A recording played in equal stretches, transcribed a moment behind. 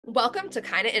Welcome to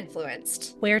Kinda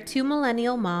Influenced. We're two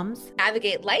millennial moms.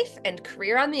 Navigate life and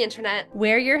career on the internet.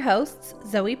 We're your hosts,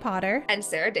 Zoe Potter and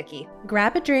Sarah Dickey.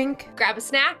 Grab a drink, grab a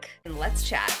snack, and let's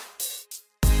chat.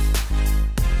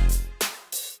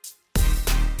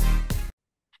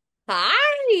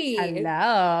 Hi.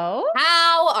 Hello.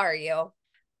 How are you?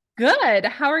 Good.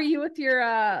 How are you with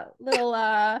your little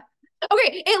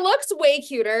Okay, it looks way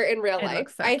cuter in real It life,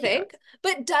 looks so I cute. think.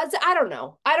 But I don't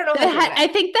know. I don't know I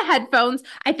think the headphones,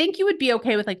 I think you would be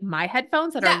okay with like my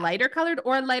headphones that Yeah. are lighter colored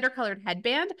or a lighter colored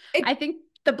headband. It- I think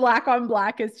the black on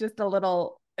black is just a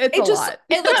little, it's a lot.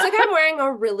 It looks like I'm wearing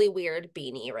a really weird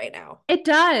beanie right now. It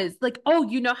does. Like, oh,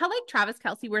 you know how like Travis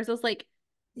Kelce wears those like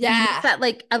Yeah. beanies that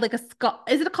like a skull,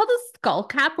 is it called a skull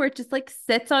cap where it just like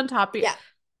sits on top of you? Yeah.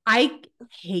 I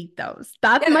hate those.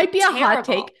 That Yeah, might be a terrible. hot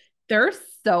take. They're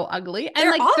so ugly. And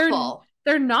They're like awful.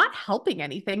 they're not helping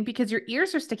anything because your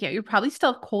ears are sticking out. You probably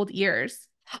still have cold ears.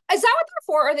 Is that what they're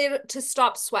for? Or are they to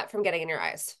stop sweat from getting in your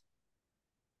eyes?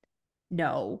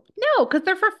 No, because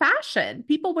they're for fashion.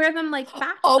 People wear them like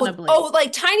Oh, fashionably.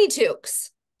 like tiny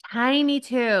toques. Tiny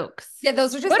toques. Yeah,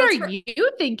 those are just. What are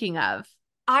you thinking of?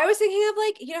 I was thinking of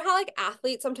like, you know how like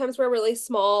athletes sometimes wear really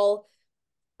small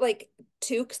like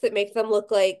toques that make them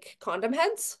look like condom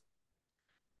heads?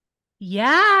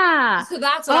 Yeah. So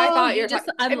that's what I thought you just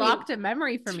unlocked a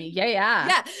memory for me. Yeah.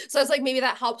 Yeah. So I was like, maybe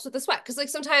that helps with the sweat. Because like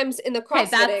sometimes in the Okay,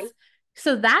 CrossFitting.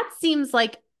 so that seems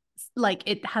like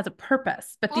it has a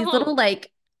purpose, but these little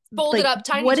like folded up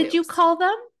tiny what did you call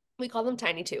them? We call them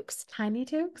tiny toques. Tiny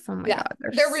toques? Oh my God.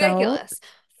 They're ridiculous.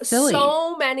 Silly.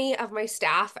 So many of my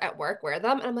staff at work wear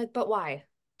them. And I'm like, but why?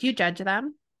 Do you judge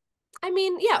them? I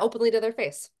mean, yeah, openly to their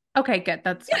face. Okay, good.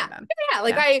 That's fine then.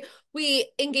 Yeah, we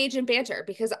engage in banter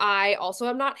because I also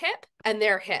am not hip and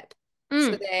they're hip.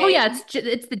 So oh yeah,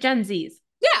 it's the Gen Zs.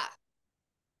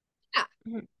 Yeah.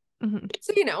 Mm-hmm.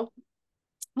 So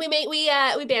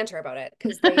we banter about it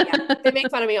because they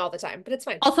make fun of me all the time, but it's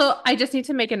fine. Also, I just need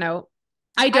to make a note.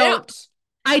 I don't.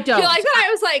 You like that?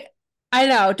 I was like, I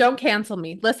know. Don't cancel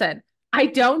me. Listen, I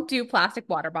don't do plastic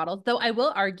water bottles, though I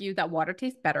will argue that water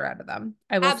tastes better out of them.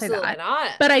 I will say that. Absolutely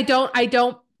not. But I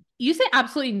don't. You say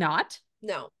absolutely not?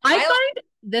 No. I find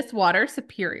this water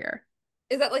superior.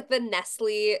 Is that like the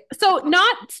Nestle? So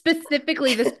not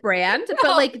specifically this brand, no.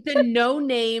 But like the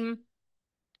no-name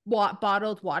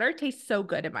bottled water tastes so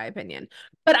good in my opinion.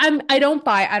 But I don't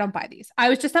buy these. I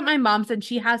was just at my mom's and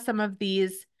she has some of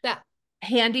these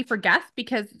handy for guests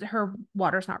because her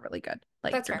water's not really good.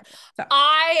 Like that's fair. So.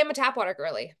 I am a tap water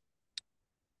girly.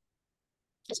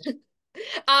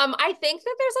 I think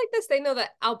that there's like this thing though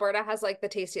that Alberta has like the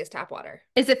tastiest tap water.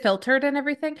 Is it filtered and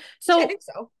everything? So I think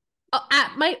so.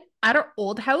 At our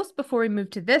old house before we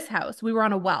moved to this house, we were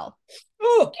on a well.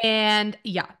 Ooh. And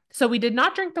yeah, so we did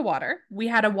not drink the water. We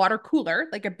had a water cooler,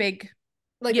 like a big,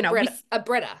 like a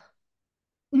Brita.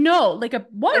 No, like a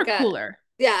water cooler.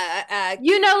 Yeah.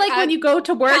 Like when you go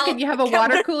to work and you have a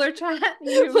water cooler chat.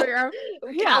 Calgon?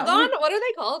 What are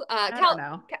they called? I don't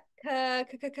know.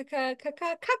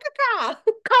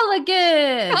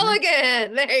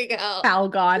 Culligan. There you go.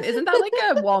 Calgon. Isn't that like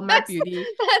a Walmart beauty?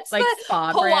 That's like the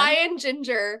spa Hawaiian brand?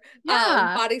 Ginger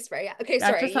body spray. Yeah. Okay,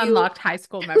 that just unlocked high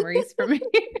school memories for me.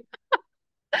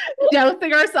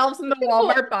 Dousing ourselves in the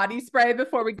Walmart body spray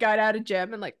before we got out of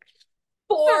gym and like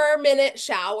 4-minute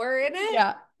shower in it.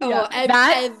 Yeah.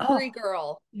 Every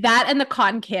girl. That and the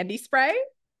cotton candy spray.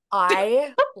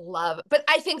 I love it. But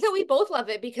I think that we both love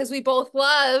it because we both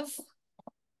love.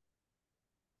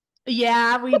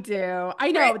 Yeah, we do.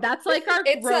 I know. That's like our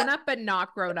grown up but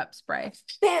not grown up spray.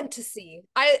 Fantasy.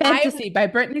 Fantasy by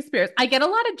Britney Spears. I get a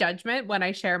lot of judgment when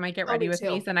I share my Get Ready with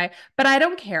Me, but I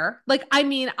don't care. Like, I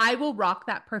mean, I will rock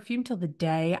that perfume till the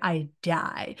day I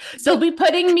die. They'll be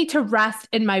putting me to rest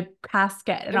in my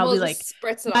casket, and I'll be like,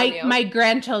 spritz it on you. My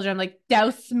grandchildren like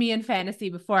douse me in fantasy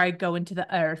before I go into the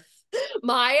earth.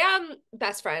 My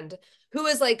best friend, who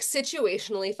is like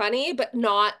situationally funny, but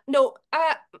not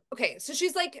okay. So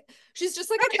she's just like did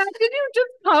you just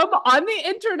come on the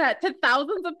internet to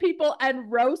thousands of people and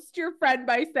roast your friend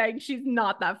by saying she's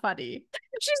not that funny?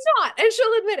 She's not, and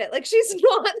she'll admit it. Like she's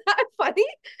not that funny.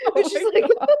 But she's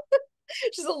like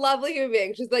she's a lovely human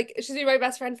being. She's been my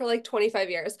best friend for like 25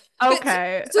 years.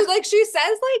 Okay. So like she says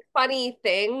like funny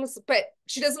things, but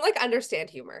she doesn't like understand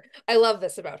humor. I love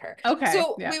this about her. Okay.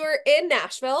 So we were in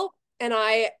Nashville and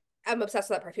I'm obsessed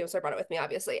with that perfume, so I brought it with me,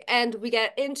 obviously. And we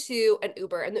get into an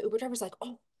Uber, and the Uber driver's like,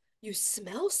 "Oh, you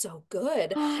smell so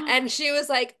good." And she was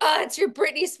like, "Oh, it's your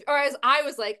Britney Spears." Or as I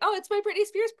was like, "Oh, it's my Britney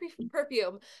Spears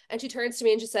perfume." And she turns to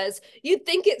me and she says, "You'd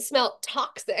think it smelled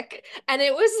toxic." And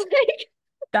it was like,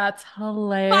 that's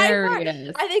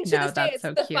hilarious. I think to this day, it's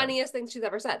the funniest thing she's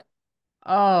ever said.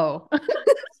 Oh.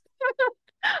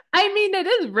 I mean, it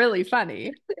is really funny.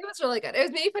 It was really good. It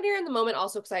was maybe funnier in the moment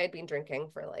also because I had been drinking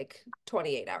for like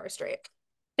 28 hours straight.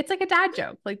 It's like a dad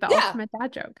joke, like the Yeah. ultimate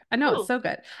dad joke. I know it's Hmm. so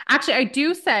good. Actually,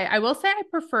 I will say I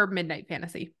prefer Midnight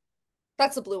Fantasy.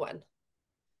 That's the blue one.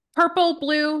 Purple,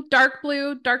 blue, dark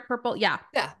purple. Yeah.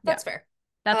 Yeah, Yeah. that's fair.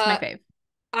 That's my Uh, fave.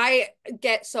 I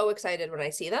get so excited when I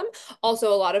see them.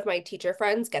 Also, a lot of my teacher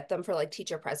friends get them for like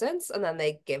teacher presents and then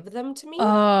they give them to me.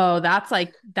 Oh, that's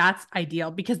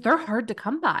ideal because they're hard to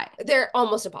come by. They're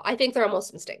almost impossible. I think they're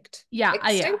almost instinct. Yeah.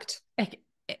 Extinct?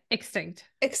 Extinct.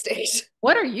 Extinct.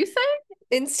 What are you saying?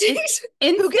 Instinct? Who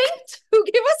gave, Instinct? who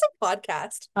gave us a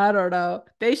podcast? I don't know.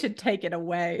 They should take it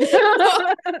away.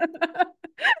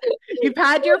 You've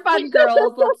had your fun,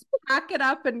 girls. Let's pack it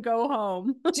up and go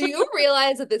home. Do you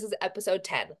realize that this is episode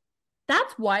 10?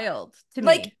 That's wild to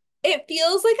Like me. it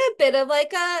feels like a bit of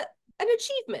like a an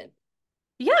achievement.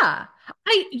 Yeah.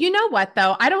 You know what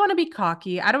though? I don't want to be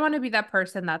cocky. I don't want to be that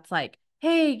person that's like,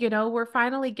 hey, we're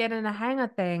finally getting a hang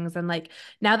of things. And like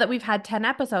now that we've had 10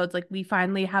 episodes, like we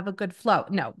finally have a good flow.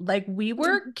 No, like we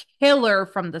were killer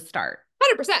from the start.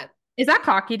 100%. Is that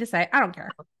cocky to say? I don't care.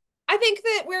 I think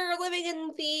that we're living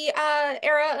in the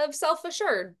era of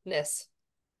self-assuredness.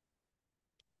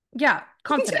 Yeah. Yeah,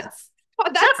 Confidence.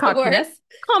 Not that's the word. cockiness,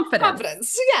 confidence.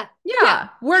 Confidence. Yeah. Yeah. Yeah.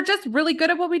 We're just really good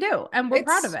at what we do and we're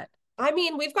proud of It's it. I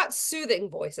mean, we've got soothing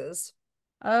voices.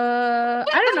 I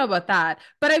don't know about that,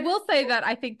 but I will say that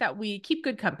I think that we keep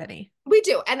good company. We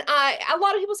do. And a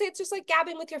lot of people say it's just like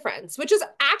gabbing with your friends, which is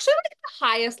actually like the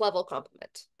highest level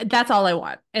compliment. That's all I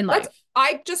want in That's life.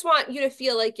 I just want you to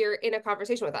feel like you're in a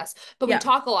conversation with us, but we Yeah.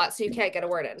 talk a lot, so you can't get a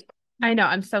word in. I know.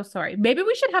 I'm so sorry. Maybe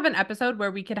we should have an episode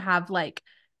where we could have like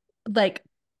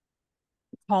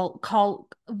call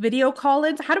video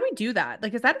call-ins. How do we do that?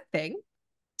 Like, is that a thing?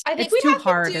 I think It's we'd too have to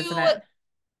hard, isn't do, it?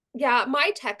 yeah,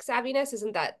 my tech savviness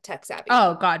isn't that tech savvy.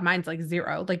 Oh God, mine's like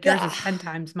zero. Like yours Yeah. is 10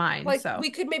 times mine. Like So, we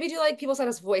could maybe do like people send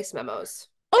us voice memos.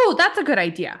 oh, that's a good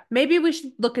idea. Maybe we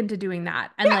should look into doing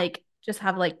that and Yeah. like just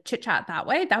have like chit chat that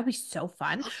way. That would be so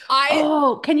fun. I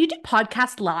Oh, can you do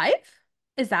podcast live?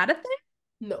 Is that a thing?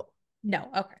 no.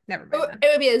 No. Okay, never It mind then.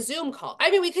 would be a Zoom call.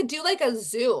 I mean, we could do like a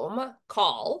Zoom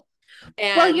call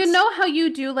Well, and you know how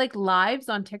you do like lives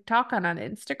on TikTok and on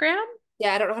Instagram?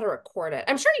 yeah, I don't know how to record it.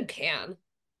 I'm sure you can.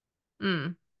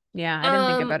 Mm. Yeah, I didn't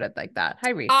think Um, about it like that.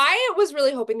 Hi, Reese. I was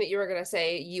really hoping that you were gonna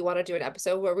say you want to do an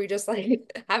episode where we just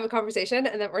like have a conversation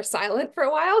and then we're silent for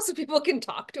a while so people can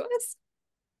talk to us.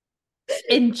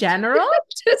 In general,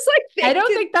 Just like I they don't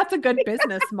can. think that's a good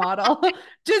business model.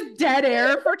 Just dead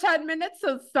air for 10 minutes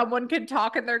so someone can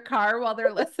talk in their car while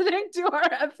they're listening to our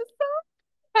episode.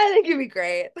 I think it'd be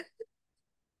great.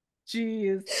 Jeez, Do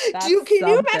you that's can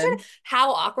you imagine something.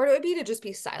 how awkward it would be to just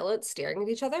be silent, staring at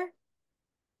each other?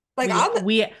 Like We on the,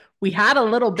 we we had a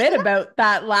little bit about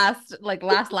that last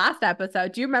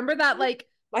episode. Do you remember that like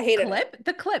I hated it. clip?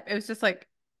 The clip. It was just like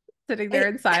sitting there I,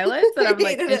 in silence, and I I'm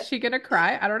like, hated is it. she gonna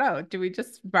cry? I don't know. Do we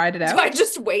just ride it Do I out?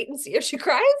 just wait and see if she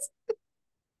cries?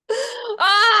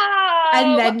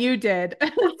 And Oh, then you did.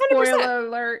 100%. Spoiler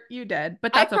alert, you did,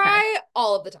 but I that's okay. cry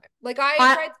all of the time. Like I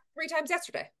I cried 3 times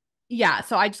yesterday. Yeah,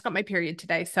 so I just got my period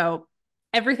today, so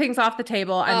everything's off the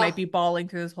table. I might Oh, be bawling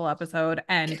through this whole episode,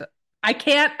 and I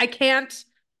can't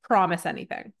promise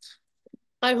anything.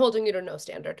 I'm holding you to no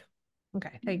standard.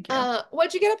 Okay, thank you.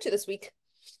 What'd you get up to this week?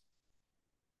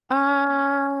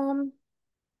 Um,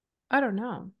 I don't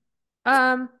know.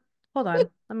 Um, Hold on,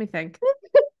 let me think.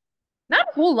 Not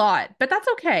a whole lot, but that's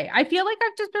okay. I feel like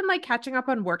I've just been like catching up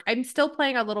on work. I'm still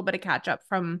playing a little bit of catch up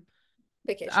from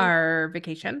Vacation. our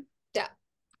vacation.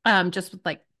 Yeah. Just with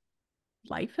like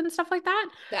life and stuff like that.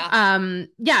 Yeah.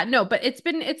 Yeah, no, but it's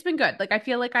been good. Like I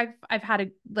feel like I've had a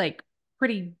like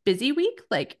pretty busy week.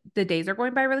 Like the days are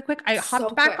going by really quick. I hopped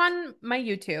So back quick. on my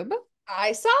YouTube.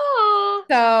 I saw.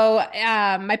 So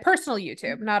my personal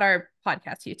YouTube, not our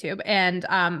podcast YouTube, and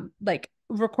like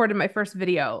recorded my first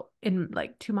video in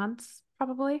like 2 months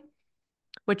probably,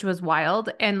 which was wild.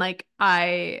 And like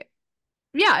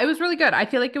yeah, it was really good. I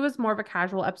feel like it was more of a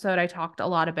casual episode. I talked a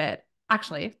lot about,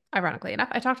 actually, ironically enough,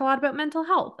 I talked a lot about mental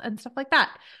health and stuff like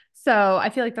that. So I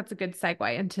feel like that's a good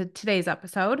segue into today's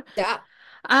episode. Yeah.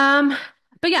 Um,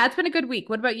 but yeah, it's been a good week.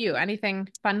 What about you? Anything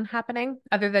fun happening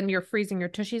other than you're freezing your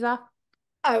tushies off?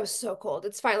 I was so cold.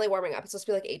 It's finally warming up. It's supposed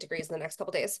to be like 8 degrees in the next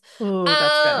couple days. Oh,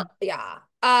 that's good.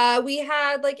 Yeah. We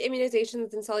had like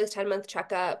immunizations and Sully's 10-month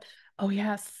checkup. Oh,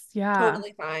 yes. Yeah.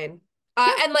 Totally fine.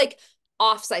 Yeah. And like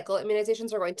off cycle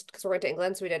immunizations are going to because we're going to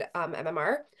England, so we did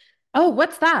MMR. Oh,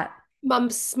 what's that?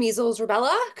 Mumps, measles,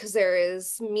 rubella, because there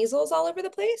is measles all over the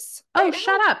place Oh, right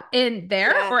shut now. up. In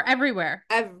there Yeah, or everywhere?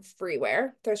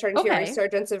 everywhere. There's starting to be a Okay.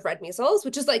 resurgence of red measles,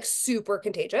 which is like super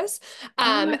contagious.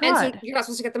 Oh my And so God. you're not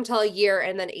supposed to get them till a year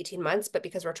and then 18 months, but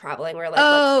because we're traveling, we're like,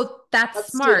 Oh, that's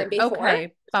let's do them smart. before.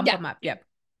 Okay. Bump Yeah. them up. Yep.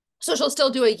 So she'll still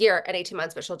do a year and 18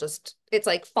 months, but it's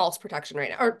like false protection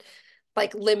right now, or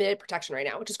like limited protection right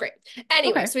now, which is great.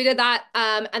 Anyway, Okay. so we did that.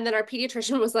 And then our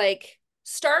pediatrician was like,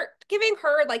 start giving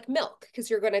her like milk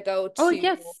because Oh,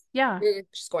 yes. Yeah.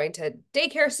 she's going to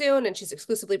daycare soon and she's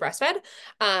exclusively breastfed.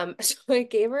 So I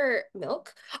gave her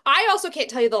milk. I also can't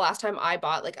tell you the last time I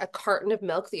bought like a carton of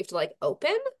milk that you have to like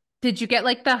open. Did you get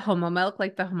like the homo milk,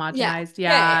 like the Yeah. homogenized?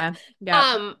 Yeah.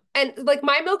 Yeah. Yep. And like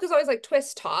my milk is always like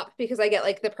twist top because I get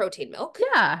like the protein milk.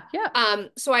 Yeah.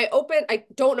 Yep. So I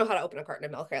don't know how to open a carton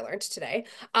of milk, I learned today.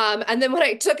 And then when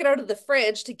I took it out of the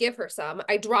fridge to give her some,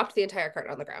 I dropped the entire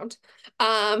carton on the ground.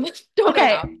 Don't know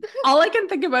Okay. how. All I can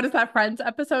think about is that Friends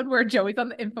episode where Joey's on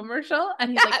the infomercial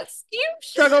and he's like, Yes. "Do you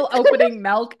struggle opening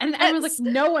milk?" And everyone's like, Yes.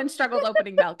 "No one struggles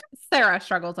opening milk. Sarah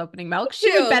struggles opening milk.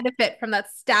 She would Too. benefit from that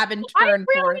stab and I turn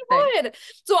for thing." really would.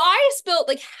 So I spilled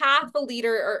like half a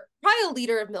liter or probably a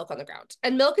liter of milk on the ground.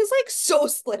 And milk is like so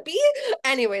slippy.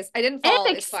 Anyways, I didn't And fall.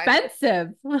 It's fine. expensive.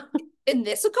 In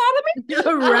this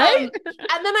economy. Right?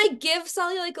 And then I give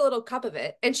Sully like a little cup of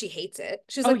it, and she hates it.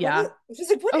 Oh yeah. She's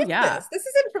like, what Oh is yeah. this? This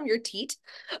isn't from your teat.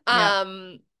 Yeah.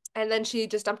 And then she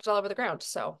just dumped it all over the ground.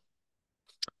 So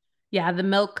Yeah, the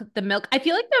milk. I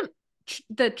feel like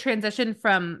the transition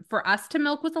from for us to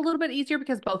milk was a little bit easier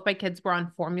because both my kids were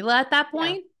on formula at that yeah,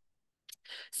 point.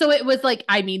 So it was like,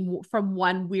 I mean, from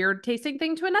one weird tasting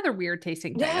thing to another weird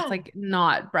tasting thing. It's yeah. like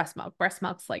not breast milk. Breast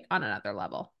milk's like on another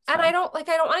level. And So, I don't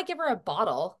want to give her a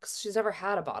bottle because she's never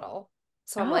had a bottle.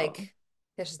 So I'm oh, like,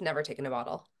 yeah, she's never taken a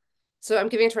bottle. So I'm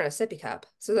giving it to her in a sippy cup.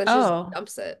 So then she just oh,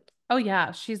 dumps it. oh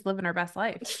yeah, she's living her best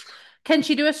life. Can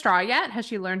she do a straw yet? Has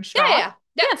she learned Yeah, yeah, straw? yeah.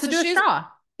 Yeah. Yeah, so So do a she's straw.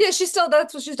 yeah, she's still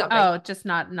that's what she's dumping. Oh, just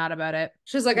not about it.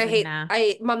 She's like, She's like, nah.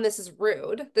 Mom, this is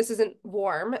rude. This isn't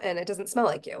warm and it doesn't smell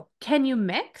like you. Can you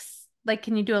mix? Like,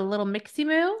 can you do a little mixy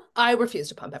moo? I refuse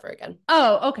to pump ever again.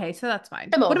 Oh, okay, so that's fine.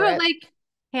 I'm What over about it. like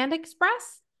Hand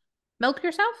Express? Milk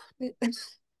yourself? I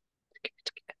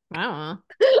don't know.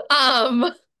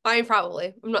 Um, I'm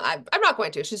not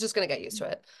going to. She's just gonna get used to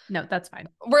it. No, that's fine.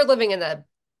 We're living in the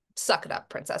suck it up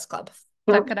princess club.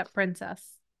 Suck it up, princess.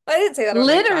 I didn't say that about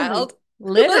my Literally, child.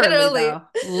 literally Literally. though.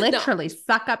 No. Literally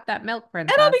suck up that milk, It'll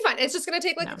princess. be fine. It's just gonna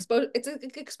take like No.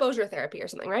 exposure therapy or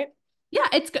something, right? Yeah,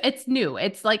 it's new.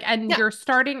 It's like, and Yeah. you're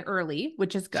starting early,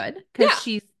 which is good because Yeah.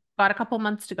 she's got a couple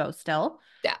months to go still.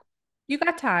 Yeah. You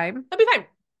got time. It'll be fine.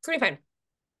 It's gonna be fine.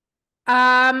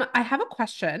 I have a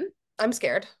question. I'm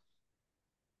scared.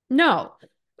 No,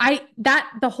 I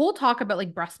that the whole talk about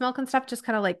like breast milk and stuff just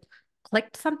kind of like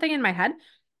clicked something in my head.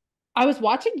 I was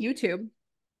watching YouTube.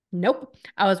 Nope.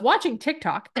 I was watching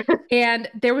TikTok and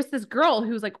there was this girl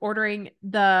who was like ordering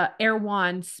the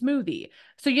Erewhon smoothie.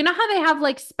 So you know how they have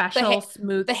like The special ha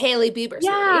smooth. the Haley Bieber smoothie.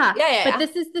 Yeah, Yeah, yeah, but yeah.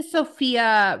 this is the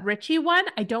Sophia Richie one.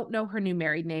 I don't know her new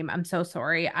married name. I'm so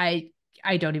sorry.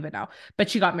 I don't even know. But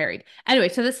she got married. Anyway,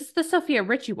 so this is the Sophia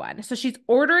Richie one. So she's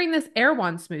ordering this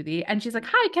Erewhon smoothie and she's like,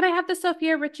 "Hi, can I have the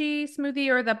Sophia Richie smoothie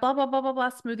or the blah blah blah blah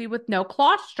blah smoothie with no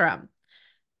colostrum?"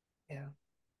 Yeah.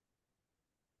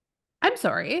 I'm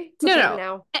sorry. It's a No, thing no.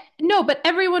 now. No, but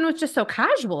everyone was just so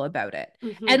casual about it.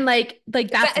 Hmm. And like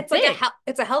that's the It's like thing.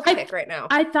 it's a health I kick right now.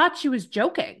 I thought she was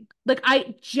joking. Like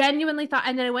I genuinely thought,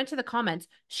 and then I went to the comments.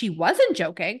 She wasn't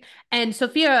joking. And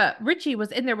Sophia Richie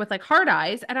was in there with like hard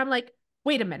eyes. And I'm like,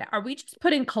 wait a minute, are we just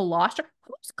putting colostrum?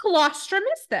 Whose colostrum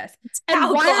is this? And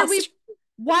Cow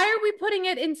why are we putting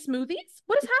it in smoothies?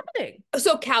 What is happening?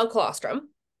 So cow colostrum,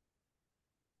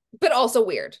 but also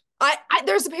weird.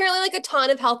 There's apparently like a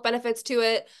ton of health benefits to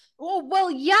it.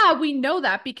 Well, yeah, we know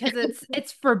that because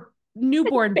it's for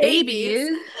newborn Babies.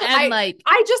 babies and like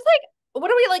I just like what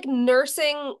are we like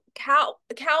nursing cow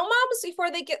moms before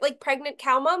they get like pregnant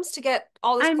cow moms to get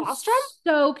all this I'm colostrum?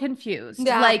 so confused.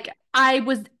 Yeah. Like I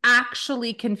was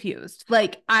actually confused.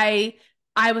 Like I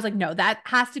was like, no, that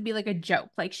has to be like a joke.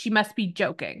 Like she must be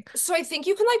joking. So I think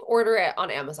you can like order it on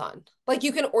Amazon. Like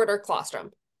you can order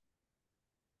colostrum.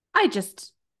 I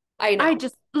just I I know.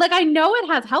 just like I know it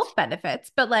has health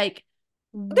benefits, but like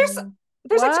There's what?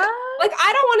 there's like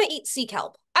I don't want to eat sea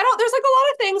kelp. I don't there's like a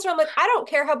lot of things where I'm like I don't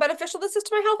care how beneficial this is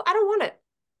to my health. I don't want it.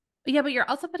 Yeah, but you're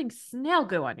also putting snail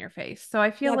goo on your face. So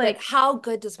I feel Yeah, but like how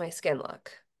good does my skin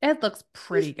look? it looks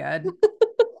pretty good.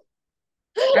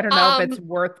 I don't know if it's Um,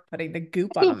 worth putting the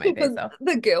goop on my face though.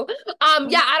 the goo.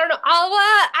 Yeah, I don't know.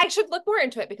 I should look more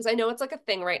into it because I know it's like a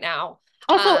thing right now.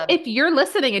 Also, Um, if you're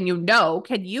listening and you know,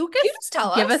 can you you just just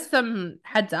tell give us us, some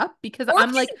heads up? Because or I'm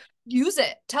just like, use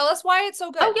it. Tell us why it's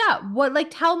so oh good. yeah, what like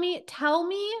tell me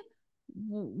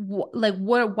like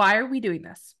what why are we doing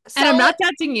this? And I'm Sell not it.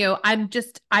 judging you. I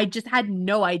just had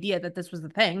no idea that this was a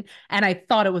thing and I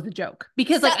thought it was a joke.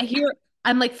 Because like Sell.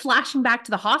 I'm like flashing back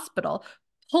to the hospital,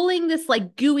 pulling this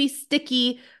like gooey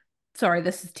sticky, sorry,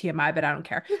 this is TMI, but I don't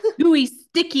care. Gooey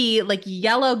sticky like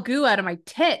yellow goo out of my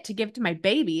tit to give to my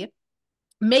baby,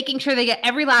 making sure they get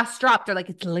every last drop. They're like,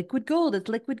 it's liquid gold, it's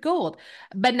liquid gold.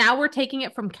 But now we're taking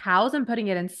it from cows and putting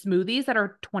it in smoothies that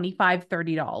are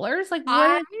 $25-$30. Like, what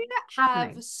I is have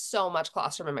happening? so much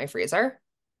colostrum in my freezer.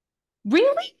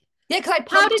 Really? Yeah, because I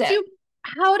How pumped did it.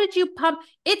 you pump?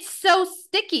 It's so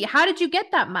sticky. How did you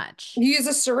get that much? You use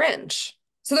a syringe.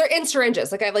 So they're in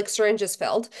syringes. Like I have like syringes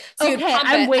filled. So you'd Okay, pump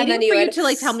I'm it and then waiting you for you would to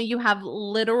like tell me you have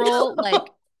literal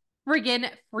like friggin' no.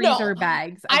 freezer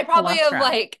bags of colostrum.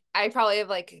 I probably have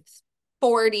like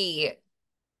 40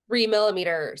 3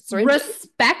 millimeter syringes.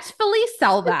 Respectfully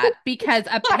sell that because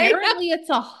I know. apparently it's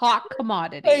a hot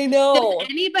commodity. I If know.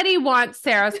 anybody wants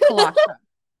Sarah's colostrum,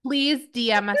 please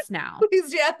DM us now.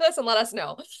 Please DM us and let us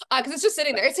know. Because it's just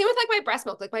sitting there. It's same with like my breast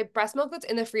milk. Like my breast milk that's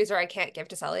in the freezer, I can't give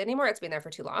to Sully anymore. It's been there for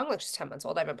too long. Like she's 10 months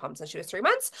old. I haven't pumped since she was 3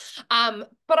 months.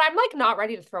 But I'm like not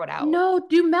ready to throw it out. No,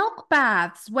 do milk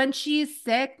baths when she's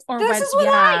sick or This when, is what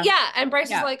yeah, yeah. And Bryce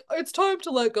is yeah. like, it's time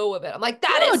to let go of it. I'm like,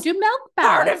 that No, is do milk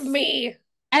part of baths. me.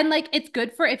 And like it's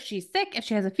good for if she's sick, if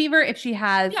she has a fever, if she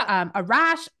has Yeah. a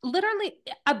rash, literally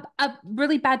a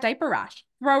really bad diaper rash.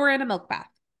 Throw her in a milk bath.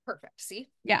 Perfect. See?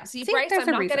 Yeah. See, See, Bryce, there's I'm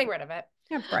a not getting reason. rid of it.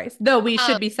 Yeah, Bryce. Though we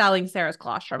should Um, be selling Sarah's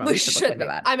colostrum and we we should look should into be.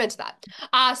 that. I'm into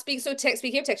that.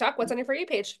 Speaking of TikTok, what's on your For You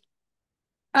page?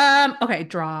 Okay,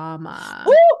 drama.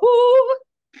 Woohoo!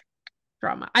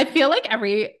 Drama. I feel like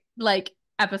every like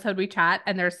episode we chat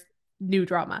and there's new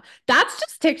drama. That's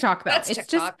just TikTok though. That's It's just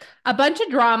TikTok. a bunch of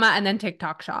drama and then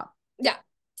TikTok shop. Yeah.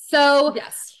 So,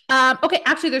 Yes. okay,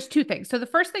 actually there's two things. So the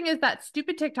first thing is that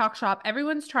stupid TikTok shop.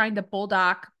 Everyone's trying to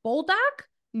bulldog Oh,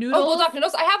 noodles. bulldog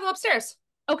noodles. I have them upstairs.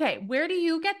 Okay, where do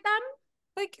you get them?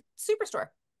 Like Superstore.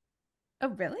 Oh,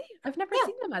 really? I've never Yeah.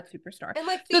 seen them at Superstore. And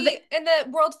like So the the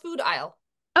world food aisle.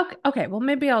 okay, well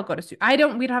maybe I'll go to I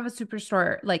don't we don't have a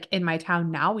superstore like in my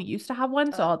town now. We used to have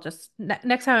one, so Uh, I'll just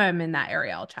next time I'm in that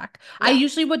area I'll check. I yeah.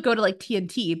 usually would go to like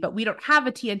TNT, but we don't have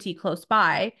a TNT close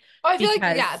by Oh, I feel like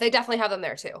yeah, because they definitely have them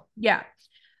there too. yeah.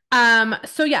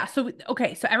 So yeah, so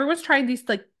okay, so everyone's trying these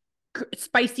like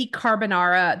spicy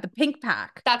carbonara, the pink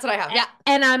pack. That's what I have. Yeah.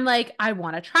 And I'm like, I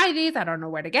want to try these. I don't know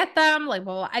where to get them. Like,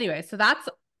 well, anyway, so that's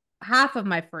half of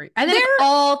my free. And then it's They're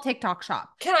all TikTok shop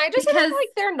can I just say that because like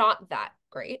they're not that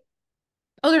great.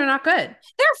 oh, they're not good.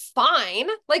 They're fine.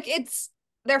 Like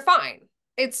they're fine.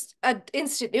 It's an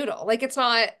instant noodle. Like it's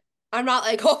not I'm not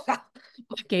like, oh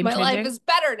Game my life changing. is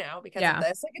better now because of Yeah.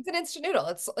 this. Like it's an instant noodle.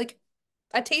 It's like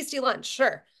a tasty lunch,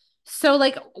 sure. So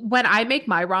like when I make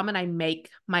my ramen, I make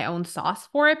my own sauce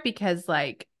for it because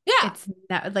like Yeah. it's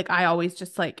not like I always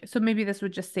just like so maybe this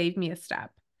would just save me a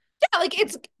step. Yeah, like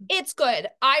it's good.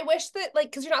 I wish that like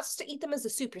because you're not supposed to eat them as a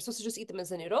soup. You're supposed to just eat them as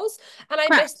the noodles. And I miss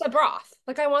Correct. the broth.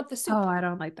 Like I want the Oh, soup. I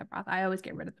don't like the broth. I always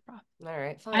get rid of the broth. All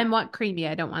right, I fine. want creamy.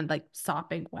 I don't want like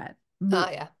sopping wet. Ah,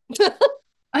 yeah.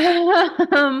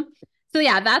 Um, so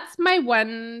yeah, that's my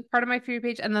one part of my For You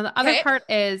page. And then the other Okay. part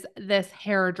is this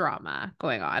hair drama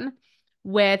going on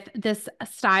with this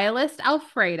stylist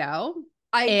Alfredo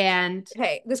I and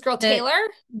okay, this girl the Taylor.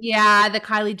 yeah, the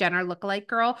Kylie Jenner lookalike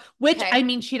girl, which I Okay.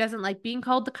 mean, she doesn't like being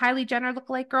called the Kylie Jenner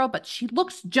lookalike girl, but she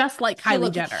looks just like She Kylie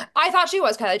looked Jenner. I thought she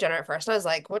was Kylie Jenner at first. I was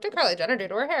like, what did Kylie Jenner do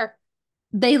to her hair?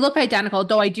 They look identical,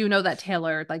 though I do know that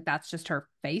Taylor, like that's just her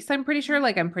face, I'm pretty sure.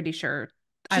 Like I'm pretty sure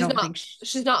I She's don't not think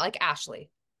she's not like Ashley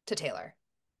to Taylor.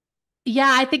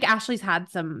 yeah, I think Ashley's had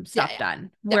some Yeah, stuff yeah.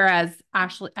 done. Yeah. Whereas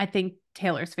Ashley, I think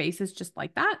Taylor's face is just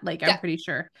like that. Like I'm Yeah. pretty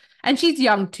sure. And she's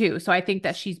young too. So I think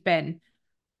that she's been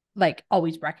like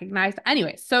always recognized.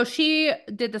 Anyway, so she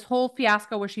did this whole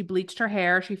fiasco where she bleached her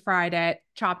hair, she fried it,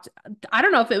 chopped. I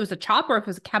don't know if it was a chop or if it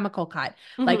was a chemical cut,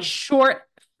 like Hmm. short,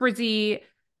 frizzy,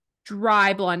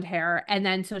 dry blonde hair. And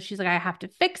then so she's like, I have to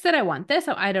fix it. I want this.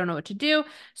 So I don't know what to do.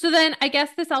 So then I guess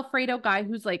this Alfredo guy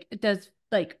who's like does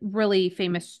like really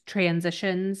famous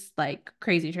transitions, like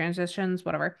crazy transitions,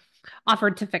 whatever,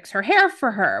 offered to fix her hair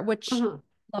for her, which Hmm.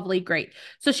 lovely, great.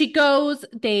 So she goes,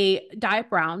 they dye it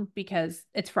brown because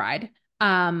it's fried.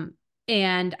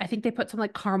 And I think they put some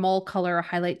like caramel color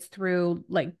highlights through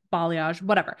like balayage,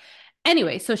 whatever.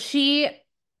 Anyway, so she,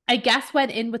 I guess,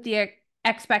 went in with the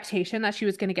expectation that she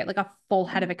was going to get like a full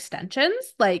head of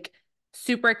extensions, like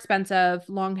super expensive,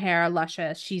 long hair,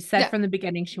 luscious. She said Yeah. from the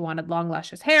beginning she wanted long,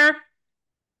 luscious hair.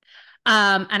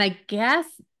 And I guess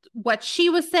what she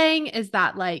was saying is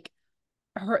that like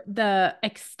the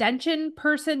extension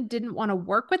person didn't want to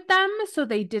work with them, so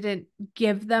they didn't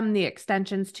give them the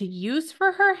extensions to use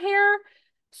for her hair.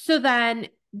 So then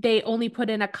they only put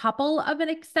in a couple of an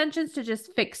extensions to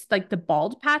just fix like the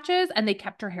bald patches, and they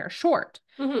kept her hair short.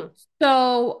 Hmm.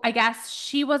 So I guess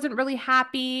she wasn't really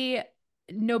happy.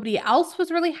 Nobody else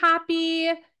was really happy.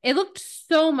 It looked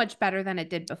so much better than it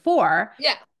did before,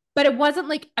 Yeah. but it wasn't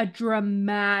like a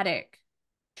dramatic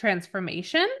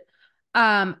transformation.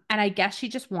 And I guess she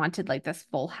just wanted like this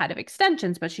full head of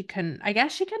extensions, but she couldn't, I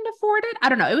guess she couldn't afford it. I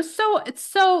don't know.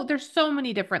 There's so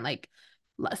many different like,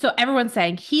 so everyone's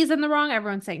saying he's in the wrong,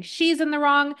 everyone's saying she's in the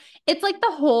wrong. It's like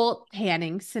the whole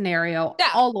tanning scenario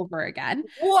Yeah. all over again.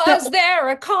 Was The there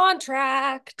a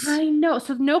contract? I know.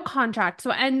 So no contract.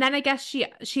 So and then I guess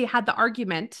she had the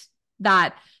argument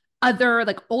that other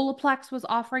like Olaplex was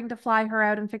offering to fly her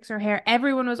out and fix her hair.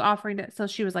 Everyone was offering to. So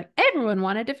she was like, everyone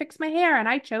wanted to fix my hair and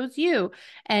I chose you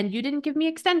and you didn't give me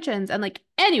extensions. And like,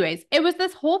 anyways, it was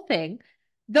this whole thing.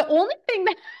 The only thing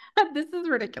that this is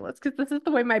ridiculous because this is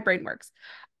the way my brain works.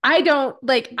 I don't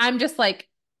like, I'm just like,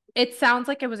 it sounds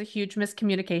like it was a huge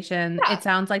miscommunication. Yeah. It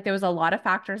sounds like there was a lot of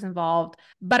factors involved,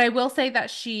 but I will say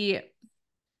that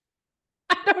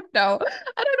I don't know.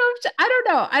 I don't know. I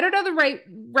don't know. I don't know the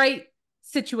right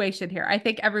situation here. I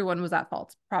think everyone was at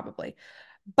fault, probably.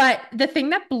 But the thing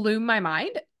that blew my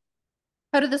mind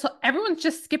out of this, everyone's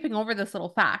just skipping over this little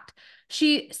fact.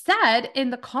 She said in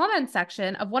the comment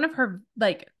section of one of her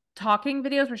like talking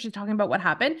videos where she's talking about what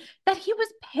happened that he was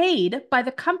paid by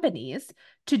the companies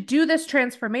to do this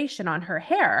transformation on her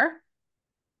hair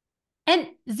and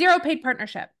zero paid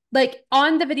partnership. Like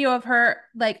on the video of her,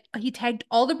 like he tagged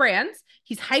all the brands.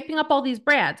 He's hyping up all these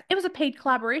brands. It was a paid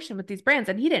collaboration with these brands,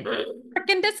 and he didn't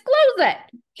freaking disclose it.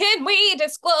 Can we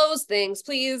disclose things,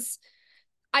 please?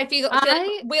 I feel like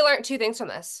I, we learned two things from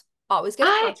this. Always get a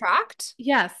I, contract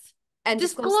yes, and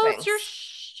disclose disclose your things.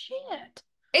 shit.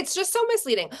 It's just so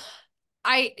misleading.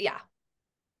 Yeah.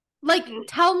 Like,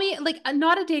 tell me, like,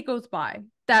 not a day goes by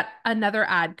that another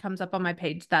ad comes up on my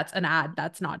page that's an ad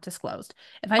that's not disclosed.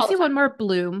 If I All the see time. one more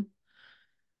Bloom,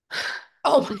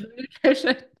 Oh Bloom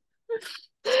Nutrition,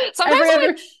 my. Sometimes every I'm like,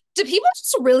 other, do people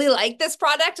just really like this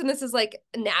product and this is like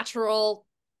natural?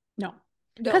 no,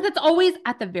 because No. it's always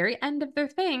at the very end of their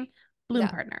thing, Bloom Yeah.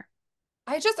 partner.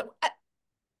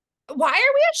 Why are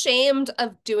we ashamed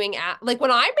of doing ad? Like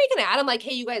when I make an ad, I'm like,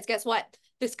 hey, you guys, guess what?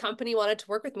 This company wanted to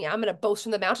work with me. I'm going to boast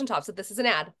from the mountaintops that this is an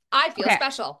ad. I feel Okay,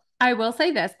 special. I will say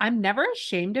this. I'm never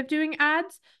ashamed of doing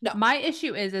ads. No, My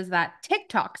issue is that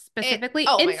TikTok specifically,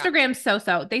 oh my God. Instagram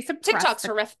so-so, they suppress TikTok's the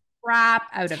horrific. crap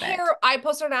out of it. I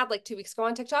posted an ad like 2 weeks ago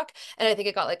on TikTok and I think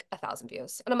it got like 1,000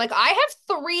 views. And I'm like, I have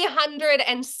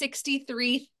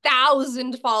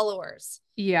 363,000 followers.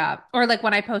 Yeah. Or like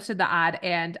when I posted the ad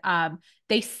and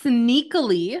they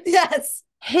sneakily Yes.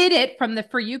 hid it from the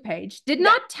For You page, did Yeah.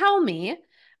 not tell me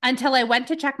until I went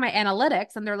to check my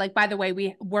analytics and they're like, by the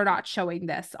way, we're not showing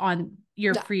this on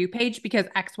your No. For You page because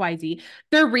XYZ.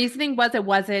 Their reasoning was it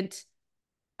wasn't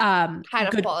High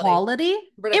enough good quality. quality. It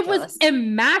was Ridiculous.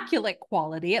 immaculate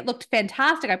quality. It looked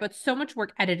fantastic. I put so much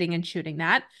work editing and shooting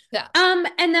that. Yeah. And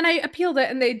then I appealed it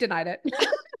and they denied it.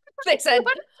 They said,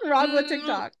 What's wrong with mm,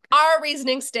 TikTok? our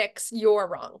reasoning sticks. You're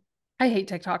wrong. I hate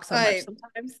TikTok so much I,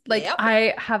 sometimes. Like yep.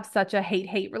 I have such a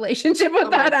hate relationship with Oh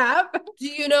my. that app. Do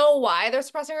you know why they're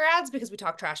suppressing our ads? Because we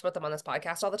talk trash about them on this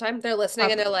podcast all the time. They're listening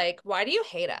and they're Probably. like, why do you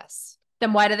hate us?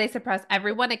 Then why do they suppress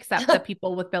everyone except the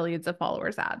people with billions of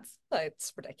followers ads?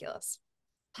 It's ridiculous.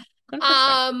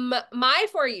 Interesting. My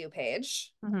For You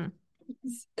page. Mhm.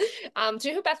 Do you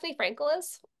know who Bethany Frankle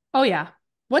is? Oh yeah.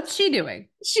 What's she doing?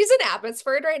 She's in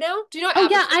Abbotsford right now. Do you know Oh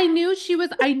yeah, Abbotsford? I knew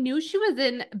she was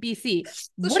in BC. So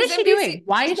What she's is in she BC. doing?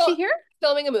 Why She's is she here?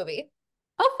 filming a movie.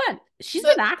 Oh fun. She's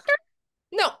So an actor?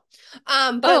 no.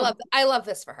 But Oh, I love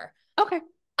this for her. okay.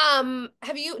 Do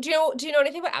you know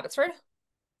anything about Abbotsford?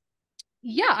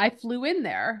 Yeah, I flew in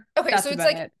there. Okay, so That's it's about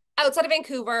like it. outside of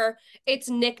Vancouver. Its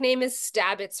nickname is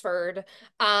Stabbotsford.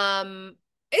 Um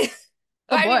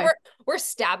Oh I mean boy. we're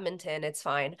Stabmonton, it's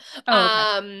fine.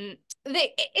 Oh,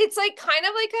 okay. It's like kind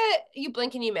of like a you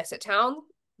blink and you miss it town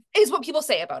is what people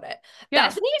say about it. Yeah.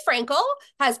 Bethany Frankel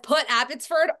has put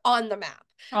Abbotsford on the map.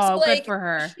 Oh, So good like for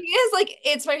her. she is like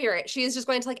it's my favorite. She is just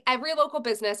going to like every local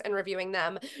business and reviewing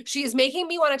them. She is making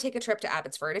me want to take a trip to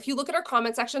Abbotsford. If you look at our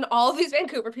comment section, all of these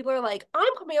Vancouver people are like,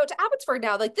 I'm coming out to Abbotsford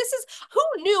now. Like this is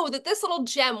who knew that this little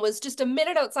gem was just a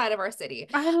minute outside of our city.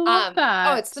 I love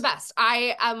Oh, it's the that. best.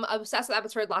 I am obsessed with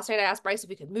Abbotsford. Last night I asked Bryce if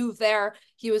we could move there.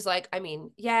 He was like, I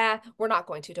mean, yeah, we're not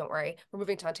going to, don't worry. We're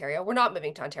moving to Ontario. We're not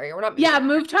moving to Ontario. We're not moving Yeah, to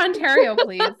move to Ontario,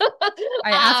 please.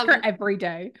 I ask her um every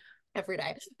day. every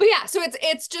day. But yeah, so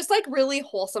it's just like really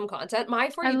wholesome content. My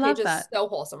For I You page love is that. so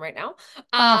wholesome right now.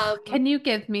 Oh, Um can you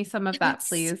give me some of that, it's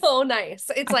please? so nice.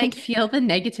 It's I can like feel the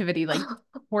negativity like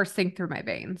coursing through my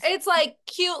veins. it's like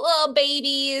cute little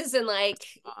babies and like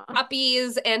Aw.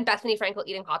 puppies and Bethany Frankle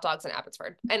eating hot dogs in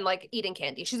Abbotsford and like eating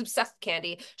candy. She's obsessed with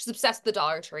candy. She's obsessed with the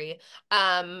Dollar Tree.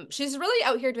 She's really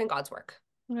out here doing God's work.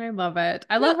 I love it.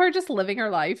 I Yeah. love her just living her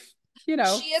life, you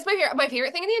know. She is my favorite. My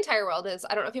favorite thing in the entire world is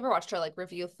I don't know if you ever watched her like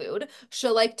review food.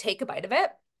 She'll like take a bite of it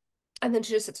and then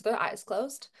she just sits with her eyes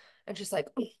closed and she's like,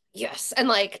 "Mm, yes," and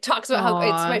like talks about how it's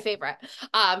my Aw. favorite.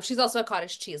 She's also a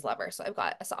cottage cheese lover, so I've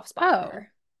got a soft spot for Oh.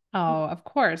 her. Oh, of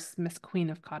course, Miss Queen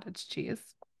of Cottage Cheese.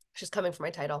 She's coming for my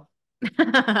title.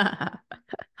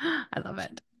 I love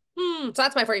it. So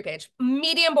that's my For You page.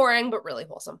 Medium boring, but really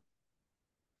wholesome.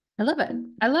 I love it.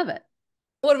 I love it.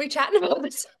 What are we chatting about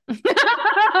this?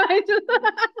 I just-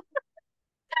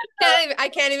 I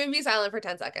can't even be silent for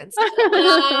 10 seconds.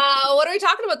 What are we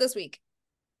talking about this week?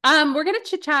 We're gonna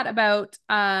chit chat about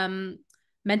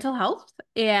mental health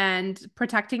and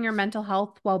protecting your mental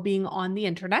health while being on the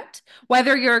internet,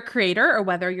 whether you're a creator or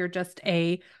whether you're just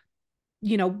a,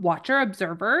 watcher,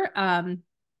 observer,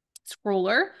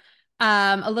 scroller.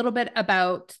 A little bit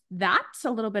about that,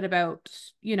 a little bit about,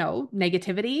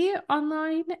 negativity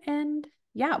online, and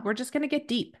yeah, we're just gonna get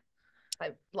deep.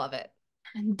 I love it.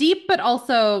 Deep, but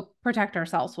also protect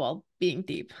ourselves while being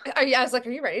deep. I was like,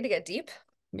 are you ready to get deep?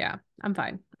 Yeah, I'm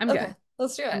fine. I'm Okay, good.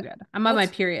 let's do I'm it. good. I'm on my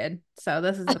Let's period, so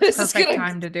this is the this is perfect gonna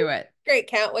time to do it. great,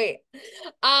 can't wait.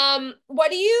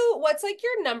 What's like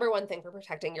your number one thing for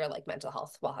protecting your like mental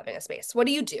health while having a space? What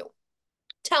do you do?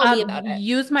 Tell me about it.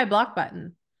 Use my block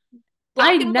button. I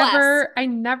Block and bless. never, I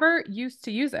never used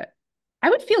to use it. I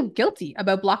would feel guilty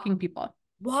about blocking people.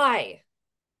 Why?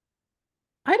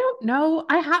 I don't know.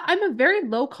 I'm a very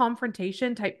low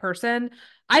confrontation type person.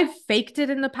 I've faked it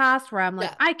in the past where I'm like,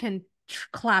 Yeah. I can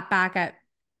clap back at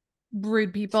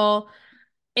rude people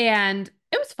and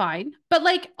it was fine. But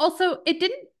like also it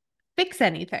didn't fix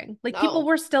anything. Like people No.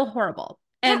 were still horrible.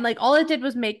 Yeah. And like all it did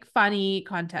was make funny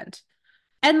content.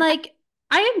 And like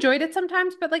I enjoyed it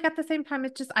sometimes, but like at the same time,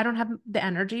 it's just I don't have the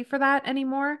energy for that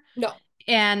anymore. No.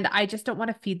 And I just don't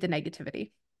want to feed the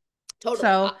negativity. Totally.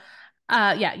 So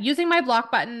yeah, using my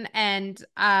block button and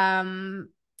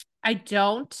I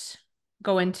don't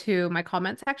go into my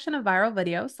comment section of viral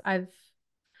videos. I've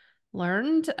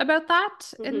learned about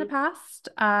that in the Mhm. past.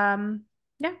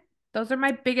 Yeah, those are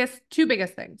my two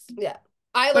biggest things. Yeah.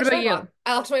 I What looked at about my block. you?